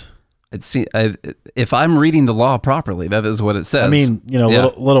handcuffs? If I'm reading the law properly, that is what it says. I mean,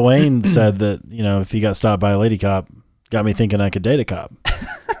 Lil Wayne said that if he got stopped by a lady cop, got me thinking I could date a cop.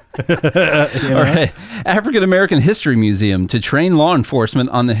 All right. African American History Museum to train law enforcement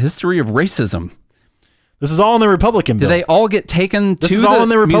on the history of racism. This is all in the Republican bill. Do they all get taken to the This is all in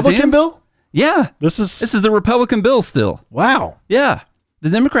the Republican museum? bill? Yeah. This is the Republican bill still. wow. Yeah. The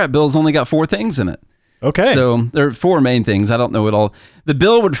Democrat bill's only got 4 things in it. Okay. So there are 4 main things. I don't know it all. The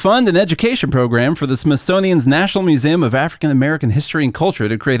bill would fund an education program for the Smithsonian's National Museum of African American History and Culture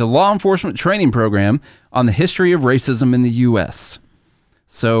to create a law enforcement training program on the history of racism in the U.S.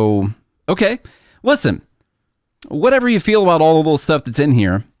 So, okay. Listen, whatever you feel about all of those stuff that's in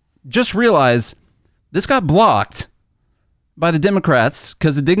here, just realize this got blocked by the Democrats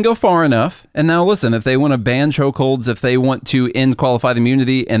because it didn't go far enough. And now listen, if they want to ban chokeholds, if they want to end qualified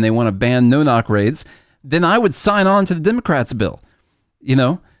immunity, and they want to ban no-knock raids, then I would sign on to the Democrats' bill, you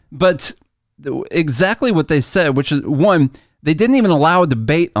know? But exactly what they said, which is, one, they didn't even allow a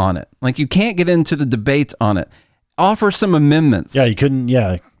debate on it. Like, you can't get into the debate on it. Offer some amendments. Yeah, you couldn't.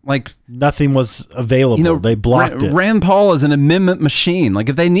 Yeah, like nothing was available. You know, they blocked it. Rand Paul is an amendment machine. Like,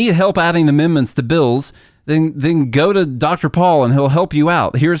 if they need help adding amendments to bills, then go to Dr. Paul and he'll help you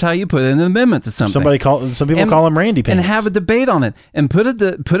out. Here's how you put in an amendment to something. Some people call him Randy Pants. And have a debate on it and put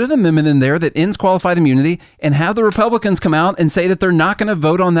an amendment in there that ends qualified immunity, and have the Republicans come out and say that they're not going to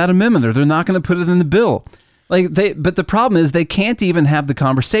vote on that amendment, or they're not going to put it in the bill. But the problem is they can't even have the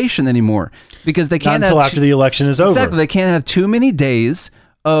conversation anymore because they can't not until after the election is over. Exactly. They can't have too many days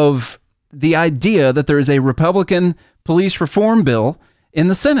of the idea that there is a Republican police reform bill in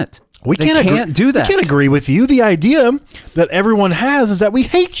the Senate. They can't do that. We can't agree with you. The idea that everyone has is that we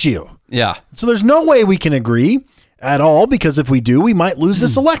hate you. Yeah. So there's no way we can agree at all, because if we do, we might lose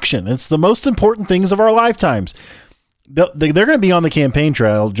this election. It's the most important things of our lifetimes. They're going to be on the campaign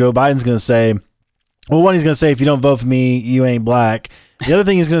trail. Joe Biden's going to say, well, one, he's going to say, if you don't vote for me, you ain't black. The other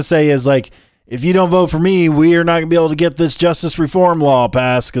thing he's going to say is, like, if you don't vote for me, we are not going to be able to get this justice reform law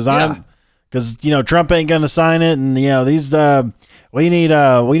passed because Trump ain't going to sign it, and these we need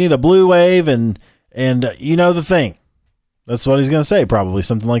a blue wave, and the thing. That's what he's going to say, probably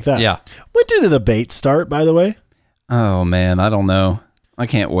something like that. Yeah. When do the debates start, by the way? Oh man, I don't know. I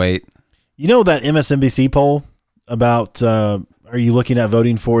can't wait. You know that MSNBC poll about are you looking at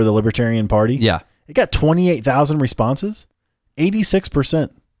voting for the Libertarian Party? Yeah. It got 28,000 responses.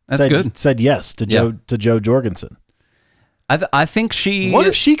 86% said yes to Jo Jorgensen. I think she. What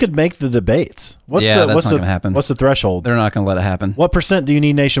if she could make the debates? That's not going to happen. What's the threshold? They're not going to let it happen. What percent do you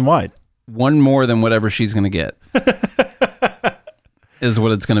need nationwide? One more than whatever she's going to get is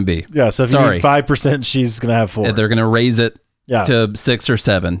what it's going to be. Yeah. So if you need 5%, she's going to have 4. They're going to raise it to 6 or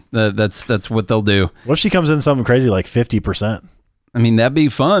 7. That's what they'll do. What if she comes in something crazy like 50%? I mean, that'd be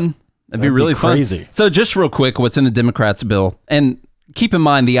fun. That'd be really crazy. Fun. So just real quick, what's in the Democrats' bill? And keep in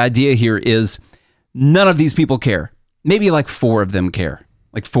mind, the idea here is none of these people care. Maybe like 4 of them care.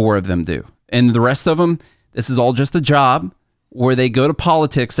 Like 4 of them do. And the rest of them, this is all just a job where they go to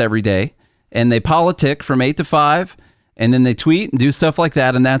politics every day and they politic from 8 to 5, and then they tweet and do stuff like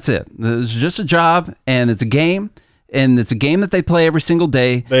that, and that's it. It's just a job, and it's a game, and it's a game that they play every single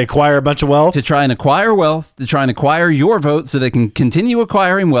day. They acquire a bunch of wealth. To try and acquire wealth, to try and acquire your vote so they can continue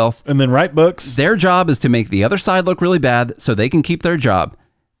acquiring wealth. And then write books. Their job is to make the other side look really bad so they can keep their job.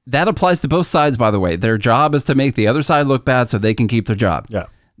 That applies to both sides, by the way. Their job is to make the other side look bad so they can keep their job. Yeah.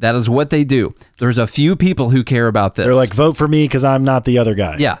 That is what they do. There's a few people who care about this. They're like, vote for me because I'm not the other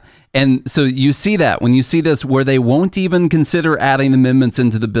guy. Yeah. And so you see that when you see this where they won't even consider adding amendments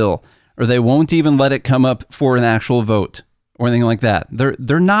into the bill, or they won't even let it come up for an actual vote or anything like that.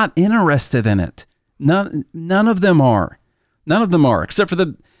 They're not interested in it. None of them are. None of them are, except for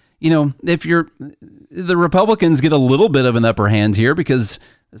the Republicans get a little bit of an upper hand here because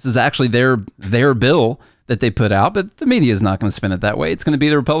this is actually their bill that they put out, but the media is not going to spin it that way. It's going to be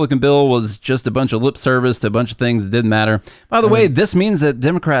the Republican bill was just a bunch of lip service to a bunch of things that didn't matter. By the way, this means that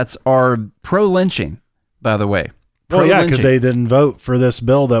Democrats are pro-lynching, by the way. Well, yeah, because they didn't vote for this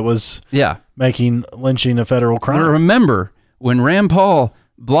bill that was making lynching a federal crime. Remember, when Rand Paul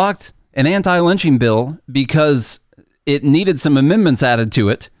blocked an anti-lynching bill because it needed some amendments added to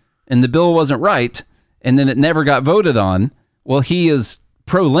it, and the bill wasn't right, and then it never got voted on, well, he is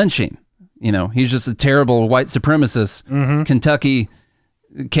pro-lynching. He's just a terrible white supremacist Kentucky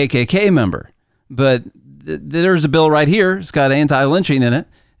KKK member. But there's a bill right here. It's got anti-lynching in it.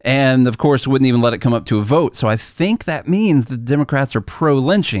 And, of course, wouldn't even let it come up to a vote. So I think that means the Democrats are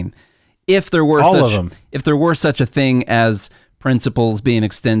pro-lynching. If there were such a thing as principles being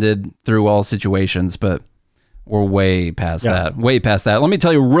extended through all situations. But we're way past that. Way past that. Let me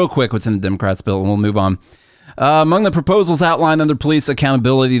tell you real quick what's in the Democrats' bill, and we'll move on. Among the proposals outlined under police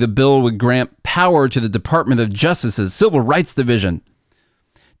accountability, the bill would grant power to the Department of Justice's Civil Rights Division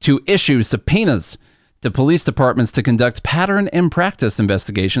to issue subpoenas to police departments to conduct pattern and practice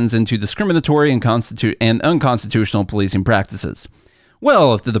investigations into discriminatory and unconstitutional policing practices.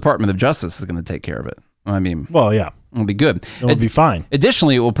 Well, if the Department of Justice is going to take care of it, I mean, well, yeah, it'll be good. It'll be fine.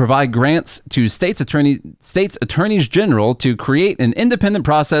 Additionally, it will provide grants to states attorneys general to create an independent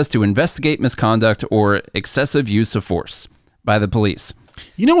process to investigate misconduct or excessive use of force by the police.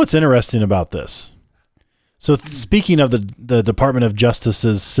 You know what's interesting about this? So speaking of the Department of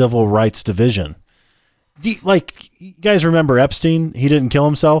Justice's Civil Rights Division, you guys remember Epstein? He didn't kill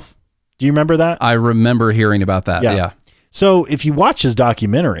himself. Do you remember that? I remember hearing about that. Yeah. So if you watch his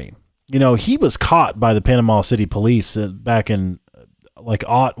documentary, you know, he was caught by the Panama City Police back in like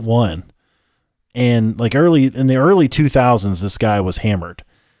 '01, and like in the early 2000s, this guy was hammered.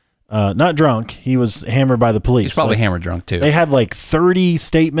 Not drunk. He was hammered by the police. He's probably hammered drunk too. They had like 30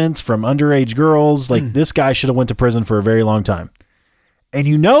 statements from underage girls. Like this guy should have went to prison for a very long time. And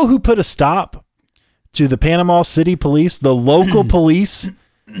you know who put a stop to the Panama City Police, the local police,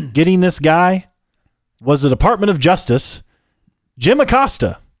 getting this guy? Was the Department of Justice, Jim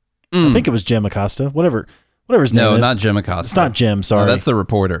Acosta. I think it was Jim Acosta, whatever his name is. No, not Jim Acosta. It's not Jim, sorry. No, that's the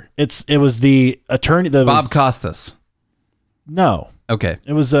reporter. It was the attorney that Bob Costas. No. Okay.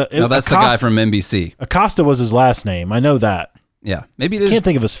 It was no, that's Acosta, the guy from NBC. Acosta was his last name. I know that. Yeah. Maybe I can't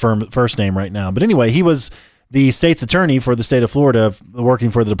think of his first name right now. But anyway, he was the state's attorney for the state of Florida, working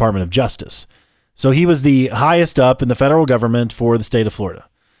for the Department of Justice. So he was the highest up in the federal government for the state of Florida.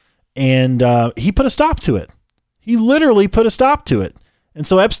 And he put a stop to it. He literally put a stop to it. And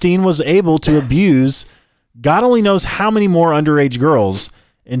so Epstein was able to abuse God only knows how many more underage girls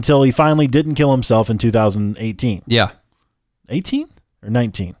until he finally didn't kill himself in 2018. Yeah. 18 or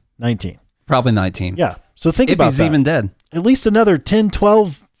 19? 19. Probably 19. Yeah. So think about that. If he's even dead. At least another 10,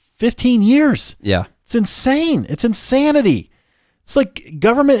 12, 15 years. Yeah. It's insane. It's insanity. It's like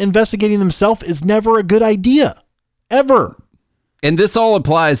government investigating themselves is never a good idea. Ever. And this all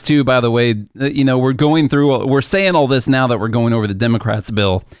applies to, by the way, you know, we're saying all this now that we're going over the Democrats'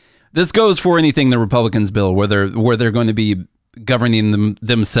 bill. This goes for anything the Republicans' bill, where they're going to be governing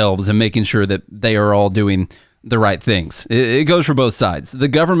themselves and making sure that they are all doing the right things. It goes for both sides. The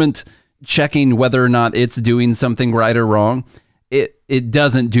government checking whether or not it's doing something right or wrong, it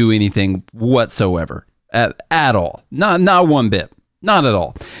doesn't do anything whatsoever at all. Not one bit. Not at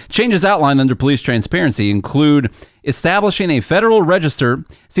all. Changes outlined under police transparency include establishing a federal register.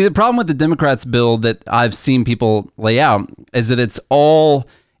 See, the problem with the Democrats' bill that I've seen people lay out is that it's all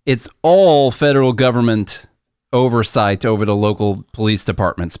federal government oversight over the local police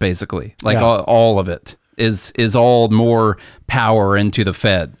departments, basically. Like all of it is all more power into the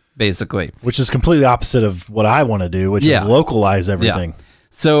Fed, basically. Which is completely opposite of what I want to do, which is localize everything. Yeah.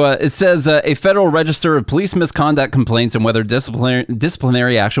 So it says a federal register of police misconduct complaints and whether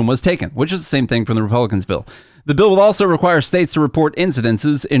disciplinary action was taken, which is the same thing from the Republicans' bill. The bill will also require states to report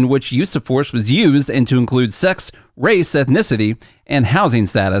incidences in which use of force was used and to include sex, race, ethnicity, and housing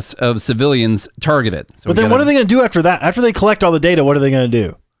status of civilians targeted. So but then what are they going to do after that? After they collect all the data, what are they going to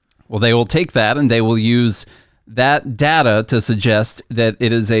do? Well, they will take that and they will use that data to suggest that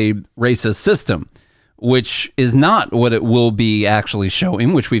it is a racist system, which is not what it will be actually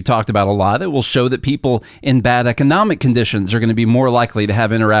showing, which we've talked about a lot. It will show that people in bad economic conditions are going to be more likely to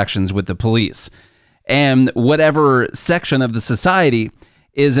have interactions with the police. And whatever section of the society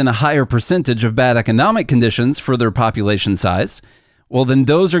is in a higher percentage of bad economic conditions for their population size, well, then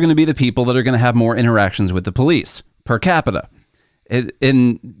those are going to be the people that are going to have more interactions with the police per capita.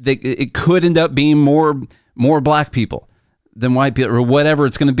 It could end up being more black people than white people or whatever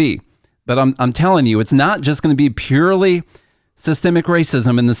it's going to be. But I'm telling you, it's not just going to be purely systemic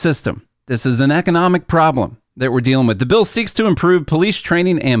racism in the system. This is an economic problem that we're dealing with. The bill seeks to improve police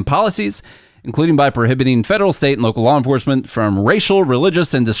training and policies, including by prohibiting federal, state, and local law enforcement from racial,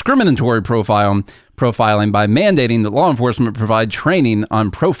 religious, and discriminatory profiling by mandating that law enforcement provide training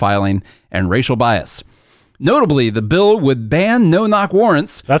on profiling and racial bias. Notably, the bill would ban no-knock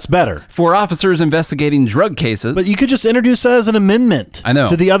warrants. That's better. For officers investigating drug cases. But you could just introduce that as an amendment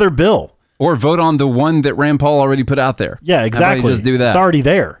to the other bill. Or vote on the one that Rand Paul already put out there. Yeah, exactly. How about you just do that? It's already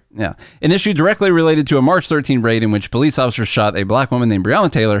there. Yeah. An issue directly related to a March 13 raid in which police officers shot a black woman named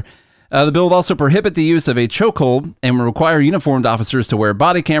Breonna Taylor. The bill would also prohibit the use of a chokehold and will require uniformed officers to wear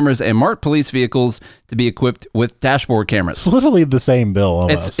body cameras and marked police vehicles to be equipped with dashboard cameras. It's literally the same bill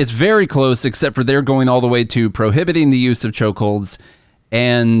almost. It's very close, except for they're going all the way to prohibiting the use of chokeholds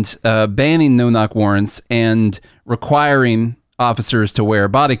and banning no-knock warrants and requiring officers to wear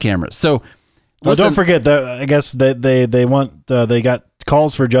body cameras. So Well, Listen- don't forget that. I guess they want they got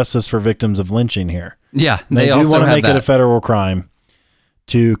calls for justice for victims of lynching here. Yeah, They do also want to have make it a that. federal crime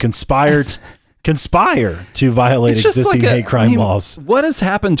to conspire to violate It's just existing like hate crime laws. What has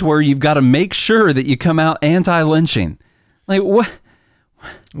happened to where you've got to make sure that you come out anti-lynching? Like what?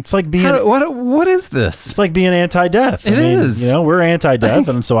 It's like being What is this? it's like being anti-death. It is. You know, we're anti-death,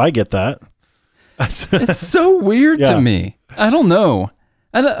 and so I get that. It's so weird Yeah. to me. I don't know.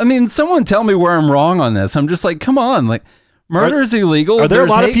 I mean, someone tell me where I'm wrong on this. I'm just like, come on, like murder is illegal. Are there a There's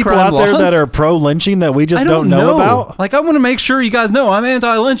lot of hate people crime out there laws. that are pro-lynching that we just I don't know about? Like, I want to make sure you guys know I'm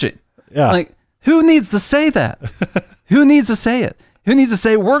anti-lynching. Yeah. Like, who needs to say that? Who needs to say it? Who needs to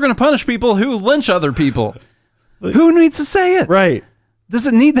say we're going to punish people who lynch other people? Who needs to say it? Right. Does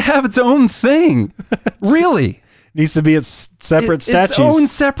it need to have its own thing? Really? Needs to be its separate Its statute. own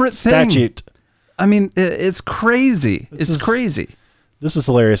separate thing. statute. I mean, it's crazy. This It's is- crazy. This is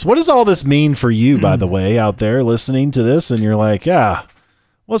hilarious. What does all this mean for you, by the way, out there listening to this? And you're like, yeah,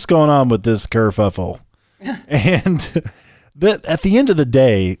 what's going on with this kerfuffle? And that at the end of the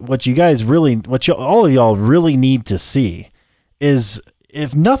day, what you guys really, all of y'all really need to see is,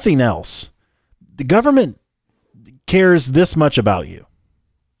 if nothing else, the government cares this much about you.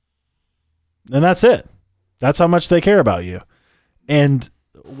 And that's it. That's how much they care about you. And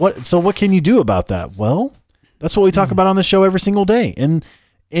what can you do about that? Well, that's what we talk about on the show every single day. And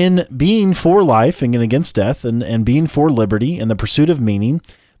in being for life and against death and being for liberty and the pursuit of meaning,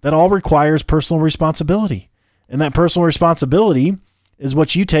 that all requires personal responsibility. And that personal responsibility is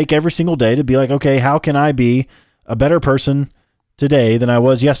what you take every single day to be like, okay, how can I be a better person today than I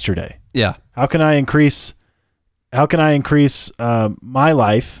was yesterday? Yeah. How can I increase my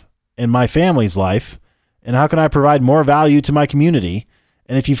life and my family's life? And how can I provide more value to my community?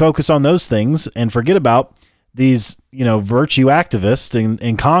 And if you focus on those things and forget about these, virtue activists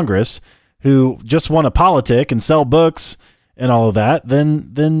in Congress who just want to politic and sell books and all of that,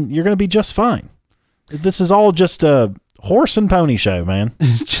 then you're going to be just fine. This is all just a horse and pony show, man.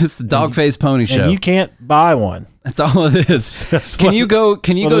 Just a dog-faced pony show. And you can't buy one. That's all it is. Can you go what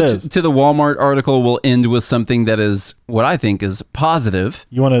it is. to the Walmart article? We'll end with something that is what I think is positive.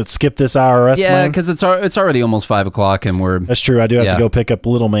 You want to skip this IRS, Yeah, man? because it's already almost 5:00 and we're That's true. I do have to Yeah. go pick up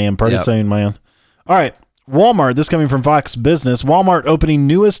little man pretty Yep. soon, man. All right. Walmart, this coming from Fox Business. Walmart opening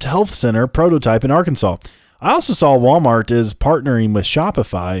newest health center prototype in Arkansas. I also saw Walmart is partnering with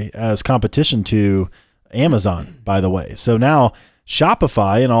Shopify as competition to Amazon, by the way. So now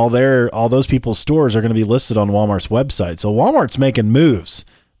Shopify and all those people's stores are going to be listed on Walmart's website. So Walmart's making moves,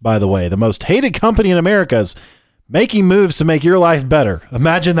 by the way. The most hated company in America is making moves to make your life better.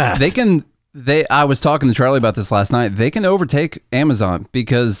 Imagine that. I was talking to Charlie about this last night. They can overtake Amazon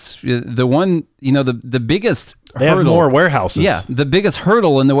because the one, the biggest They hurdle. have more warehouses. Yeah, the biggest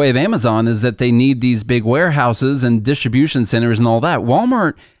hurdle in the way of Amazon is that they need these big warehouses and distribution centers and all that.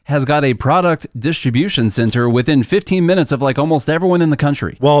 Walmart has got a product distribution center within 15 minutes of like almost everyone in the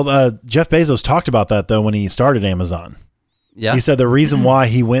country. Well, Jeff Bezos talked about that, though, when he started Amazon. Yeah. He said the reason why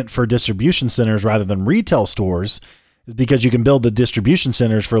he went for distribution centers rather than retail stores is because you can build the distribution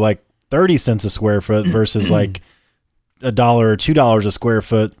centers for like 30 cents a square foot versus like $1 or $2 a square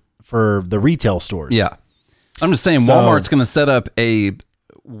foot for the retail stores. Yeah. I'm just saying So- Walmart's going to set up a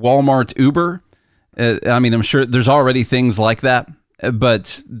Walmart Uber. I mean, I'm sure there's already things like that,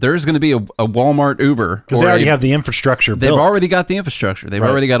 but there's going to be a Walmart Uber. Because they already have the infrastructure They've built. already got the infrastructure. They've Right.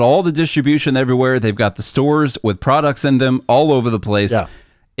 already got all the distribution everywhere. They've got the stores with products in them all over the place. Yeah.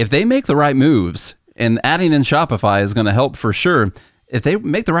 If they make the right moves, and adding in Shopify is going to help for sure. If they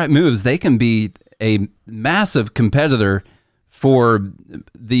make the right moves, they can be a massive competitor for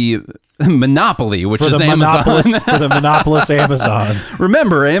the monopoly, which for is the Amazon. monopolist, for the monopolist Amazon.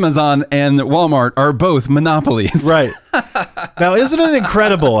 Remember, Amazon and Walmart are both monopolies. Right. Now, isn't it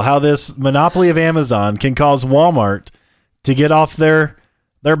incredible how this monopoly of Amazon can cause Walmart to get off their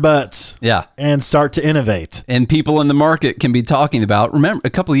butts Yeah. and start to innovate? And people in the market can be talking about, remember, a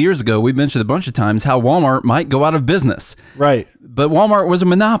couple of years ago, we mentioned a bunch of times how Walmart might go out of business. Right. But Walmart was a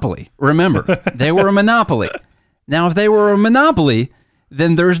monopoly. Remember, they were a monopoly. Now, if they were a monopoly,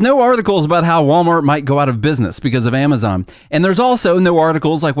 then there's no articles about how Walmart might go out of business because of Amazon. And there's also no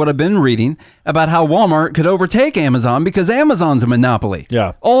articles like what I've been reading about how Walmart could overtake Amazon because Amazon's a monopoly.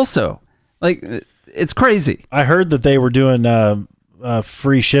 Yeah. Also, like, it's crazy. I heard that they were doing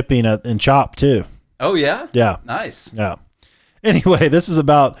free shipping in Chop too. Oh, yeah? Yeah. Nice. Yeah. Anyway, this is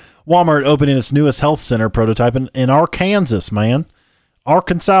about Walmart opening its newest health center prototype in Arkansas, man.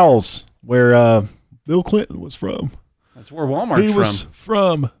 Arkansas, where Bill Clinton was from. That's where Walmart's He was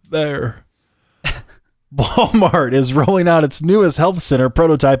from there. Walmart is rolling out its newest health center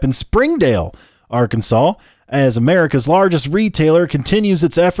prototype in Springdale, Arkansas, as America's largest retailer continues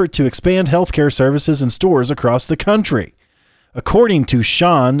its effort to expand healthcare services in stores across the country. According to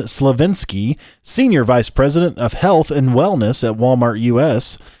Sean Slavinsky, Senior Vice President of Health and Wellness at Walmart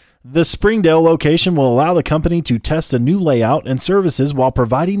U.S., the Springdale location will allow the company to test a new layout and services while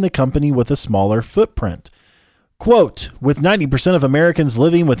providing the company with a smaller footprint. Quote, with 90% of Americans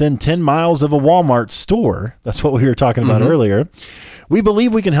living within 10 miles of a Walmart store, that's what we were talking about earlier, we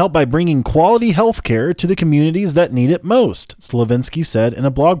believe we can help by bringing quality health care to the communities that need it most, Slavinsky said in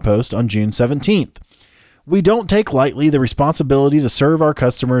a blog post on June 17th. We don't take lightly the responsibility to serve our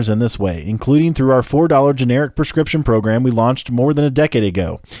customers in this way, including through our $4 generic prescription program we launched more than a decade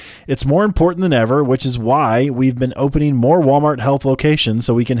ago. It's more important than ever, which is why we've been opening more Walmart Health locations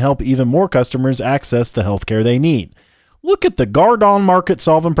so we can help even more customers access the healthcare they need. Look at the Gardon market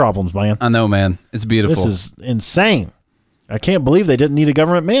solving problems, man. I know, man. It's beautiful. This is insane. I can't believe they didn't need a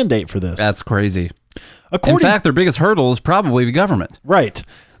government mandate for this. That's crazy. In fact, their biggest hurdle is probably the government. Right.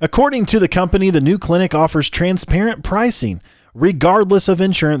 According to the company, the new clinic offers transparent pricing, regardless of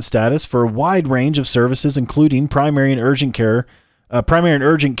insurance status, for a wide range of services, including primary and urgent care,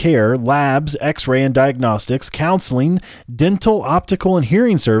 labs, X-ray and diagnostics, counseling, dental, optical, and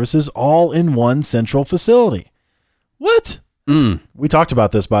hearing services, all in one central facility. What? We talked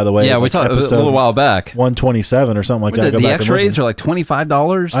about this, by the way. Yeah, we talked a little while back. 127 or something like that. The X-rays are like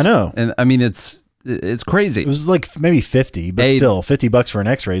 $25. I know. And I mean, it's crazy. It was like maybe 50, but still $50 for an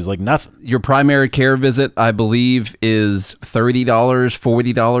X-ray is like nothing. Your primary care visit, I believe, is $30,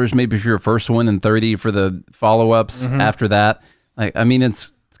 $40, maybe for your first one, and $30 for the follow-ups after that. Like, I mean,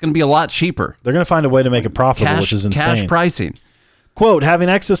 it's going to be a lot cheaper. They're going to find a way to make it profitable, which is insane. Cash pricing. Quote, having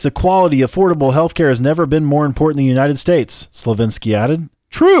access to quality, affordable healthcare has never been more important in the United States, Slavinsky added.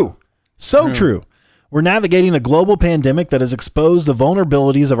 True. So true. We're navigating a global pandemic that has exposed the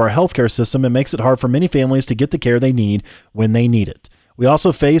vulnerabilities of our healthcare system and makes it hard for many families to get the care they need when they need it. We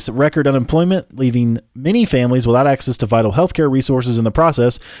also face record unemployment, leaving many families without access to vital healthcare resources in the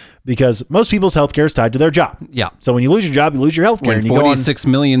process because most people's healthcare is tied to their job. Yeah. So when you lose your job, you lose your healthcare. When 46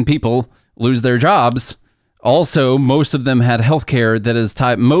 million people lose their jobs, also most of them had healthcare that is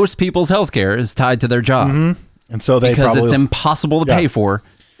tied. Most people's healthcare is tied to their job. And so because it's impossible to pay for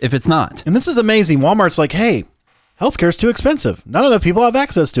if it's not. And this is amazing. Walmart's like, hey, healthcare is too expensive. Not enough people have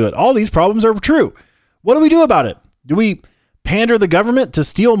access to it. All these problems are true. What do we do about it? Do we pander the government to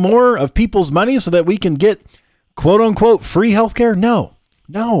steal more of people's money so that we can get quote unquote free healthcare?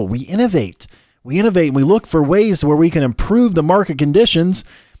 No, we innovate. We innovate and we look for ways where we can improve the market conditions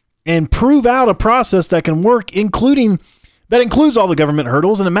and prove out a process that can work, that includes all the government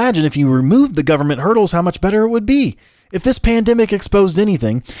hurdles. And imagine if you removed the government hurdles, how much better it would be. If this pandemic exposed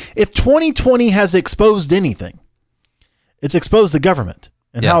anything, if 2020 has exposed anything, it's exposed the government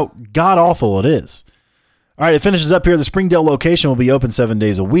and how god-awful it is. All right, it finishes up here. The Springdale location will be open 7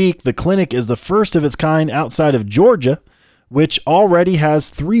 days a week. The clinic is the first of its kind outside of Georgia, which already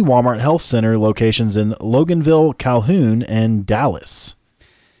has 3 Walmart Health Center locations in Loganville, Calhoun, and Dallas.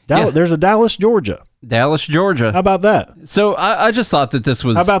 There's a Dallas, Georgia. Dallas, Georgia. How about that? So I just thought that this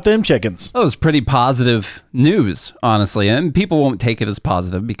was... How about them chickens? That was pretty positive news, honestly. And people won't take it as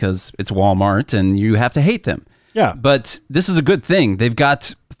positive because it's Walmart and you have to hate them. Yeah. But this is a good thing. They've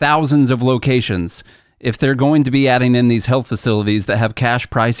got thousands of locations. If they're going to be adding in these health facilities that have cash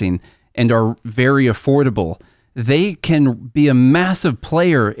pricing and are very affordable, they can be a massive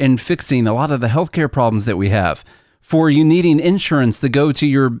player in fixing a lot of the healthcare problems that we have. For you needing insurance to go to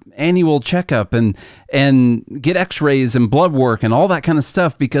your annual checkup and get x-rays and blood work and all that kind of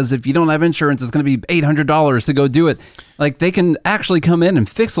stuff, because if you don't have insurance, it's going to be $800 to go do it. Like, they can actually come in and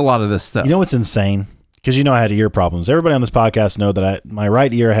fix a lot of this stuff. You know what's insane? Because I had ear problems. Everybody on this podcast know that my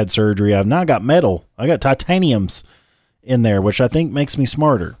right ear had surgery. I've now got metal. I got titaniums in there, which I think makes me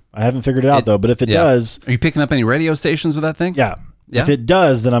smarter. I haven't figured it out, though. But if it does... Are you picking up any radio stations with that thing? Yeah. If it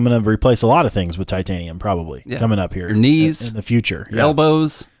does, then I'm going to replace a lot of things with titanium, probably, coming up here. Your knees. In the future. Your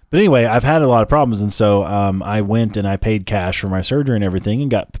elbows. But anyway, I've had a lot of problems, and so I went and I paid cash for my surgery and everything and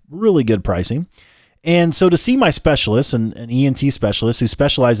got really good pricing. And so to see my specialist, an ENT specialist who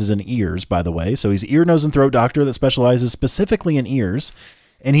specializes in ears, by the way, so he's ear, nose, and throat doctor that specializes specifically in ears,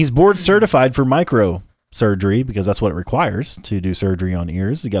 and he's board certified for micro surgery because that's what it requires to do surgery on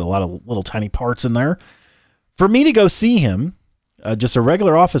ears. You got a lot of little tiny parts in there. For me to go see him, just a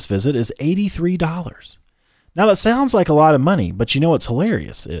regular office visit is $83. Now that sounds like a lot of money, but you know what's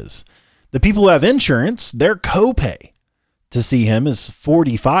hilarious is the people who have insurance, their copay to see him is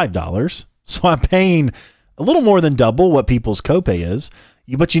 $45. So I'm paying a little more than double what people's copay is.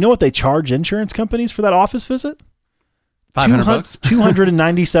 But you know what they charge insurance companies for that office visit? $500.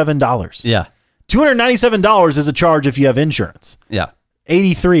 $297. Yeah. $297 is a charge if you have insurance. Yeah.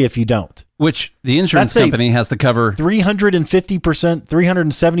 $83 if you don't. Which the insurance That's company has to cover. 350%,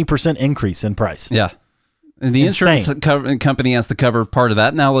 370% increase in price. Yeah. And the insurance company has to cover part of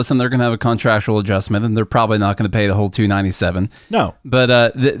that. Now, listen, they're going to have a contractual adjustment, and they're probably not going to pay the whole $297. No.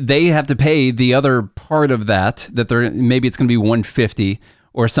 But they have to pay the other part of that maybe it's going to be $150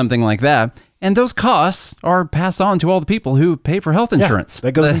 or something like that. And those costs are passed on to all the people who pay for health insurance.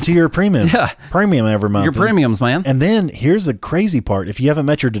 That goes into your premium. Yeah. Premium every month. Your premiums, man. And then here's the crazy part. If you haven't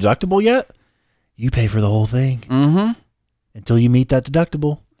met your deductible yet, you pay for the whole thing until you meet that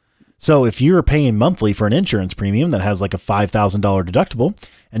deductible. So if you're paying monthly for an insurance premium that has like a $5,000 deductible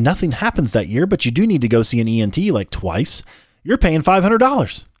and nothing happens that year, but you do need to go see an ENT like twice, you're paying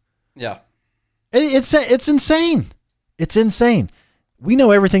 $500. Yeah. It's insane. It's insane. We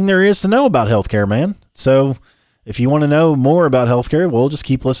know everything there is to know about healthcare, man. So if you want to know more about healthcare, we'll just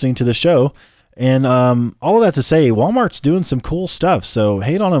keep listening to the show. And all of that to say, Walmart's doing some cool stuff. So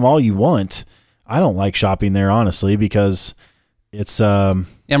hate on them all you want. I don't like shopping there, honestly, because it's...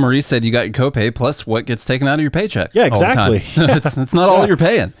 Yeah, Marie said you got your copay plus what gets taken out of your paycheck. Yeah, exactly. So it's not all you're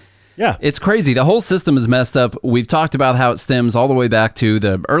paying. Yeah. It's crazy. The whole system is messed up. We've talked about how it stems all the way back to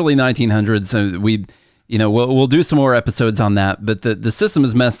the early 1900s. So we'll do some more episodes on that, but the system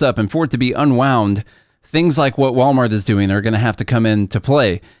is messed up, and for it to be unwound, things like what Walmart is doing are going to have to come into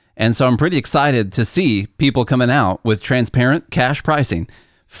play. And so I'm pretty excited to see people coming out with transparent cash pricing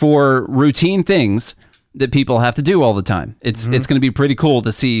for routine things that people have to do all the time. It's going to be pretty cool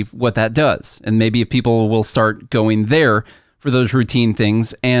to see what that does. And maybe if people will start going there for those routine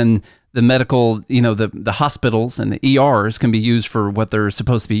things, and the medical, the hospitals and the ERs can be used for what they're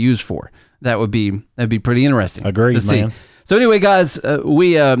supposed to be used for. That'd be pretty interesting. Agreed, to see. man. So anyway, guys,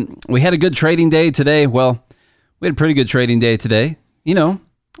 we had a good trading day today. Well, we had a pretty good trading day today.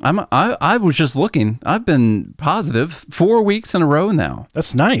 I was just looking. I've been positive 4 weeks in a row now.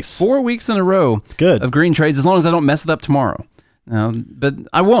 That's nice. 4 weeks in a row. It's good. Of green trades, as long as I don't mess it up tomorrow. But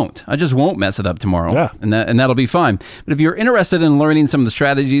I won't. I just won't mess it up tomorrow. Yeah. And that'll be fine. But if you're interested in learning some of the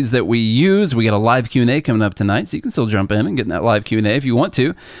strategies that we use, we got a live Q&A coming up tonight, so you can still jump in and get in that live Q&A if you want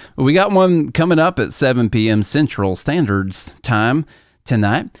to. But we got one coming up at 7 p.m. Central Standards Time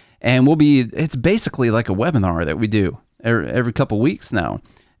tonight, and it's basically like a webinar that we do every couple weeks now.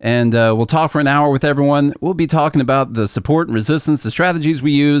 And we'll talk for an hour with everyone. We'll be talking about the support and resistance, the strategies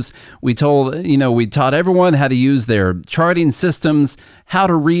we use. We taught everyone how to use their charting systems, how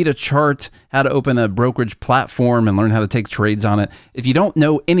to read a chart, how to open a brokerage platform and learn how to take trades on it. If you don't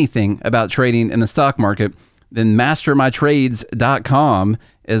know anything about trading in the stock market, then mastermytrades.com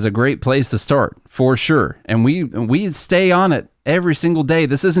is a great place to start for sure. And we stay on it every single day.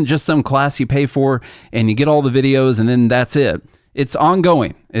 This isn't just some class you pay for and you get all the videos and then that's it. It's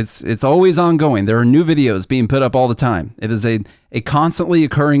ongoing. It's always ongoing. There are new videos being put up all the time. It is a constantly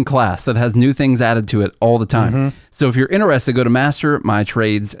occurring class that has new things added to it all the time. So if you're interested, go to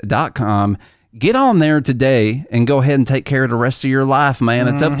mastermytrades.com. Get on there today and go ahead and take care of the rest of your life, man.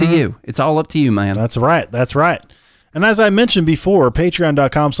 It's up to you. It's all up to you, man. That's right. That's right. And as I mentioned before,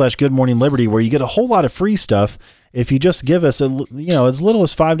 patreon.com/goodmorningliberty, where you get a whole lot of free stuff. If you just give us as little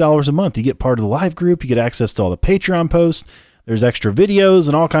as $5 a month, you get part of the live group. You get access to all the Patreon posts. There's extra videos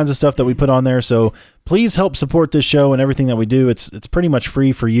and all kinds of stuff that we put on there. So please help support this show and everything that we do. It's pretty much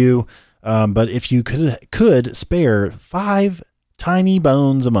free for you. But if you could spare 5 tiny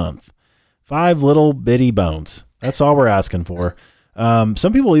bones a month, 5 little bitty bones, that's all we're asking for.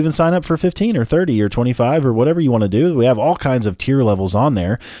 Some people even sign up for 15 or 30 or 25 or whatever you want to do. We have all kinds of tier levels on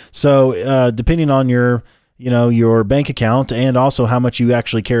there. So depending on your bank account and also how much you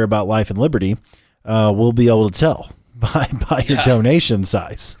actually care about life and liberty, we'll be able to tell by your donation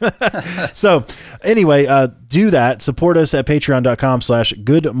size. So anyway, do that. Support us at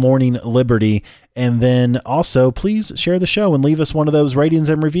patreon.com/goodmorningliberty. And then also please share the show and leave us one of those ratings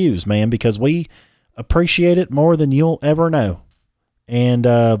and reviews, man, because we appreciate it more than you'll ever know. And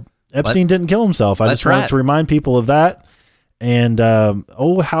Epstein didn't kill himself. I just wanted to remind people of that. And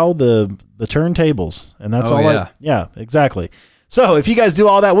how the turntables. And that's all. Yeah, exactly. So if you guys do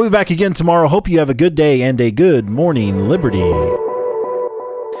all that, we'll be back again tomorrow. Hope you have a good day and a good morning, Liberty.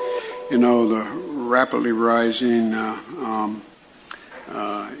 The rapidly rising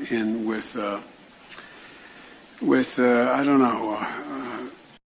with I don't know,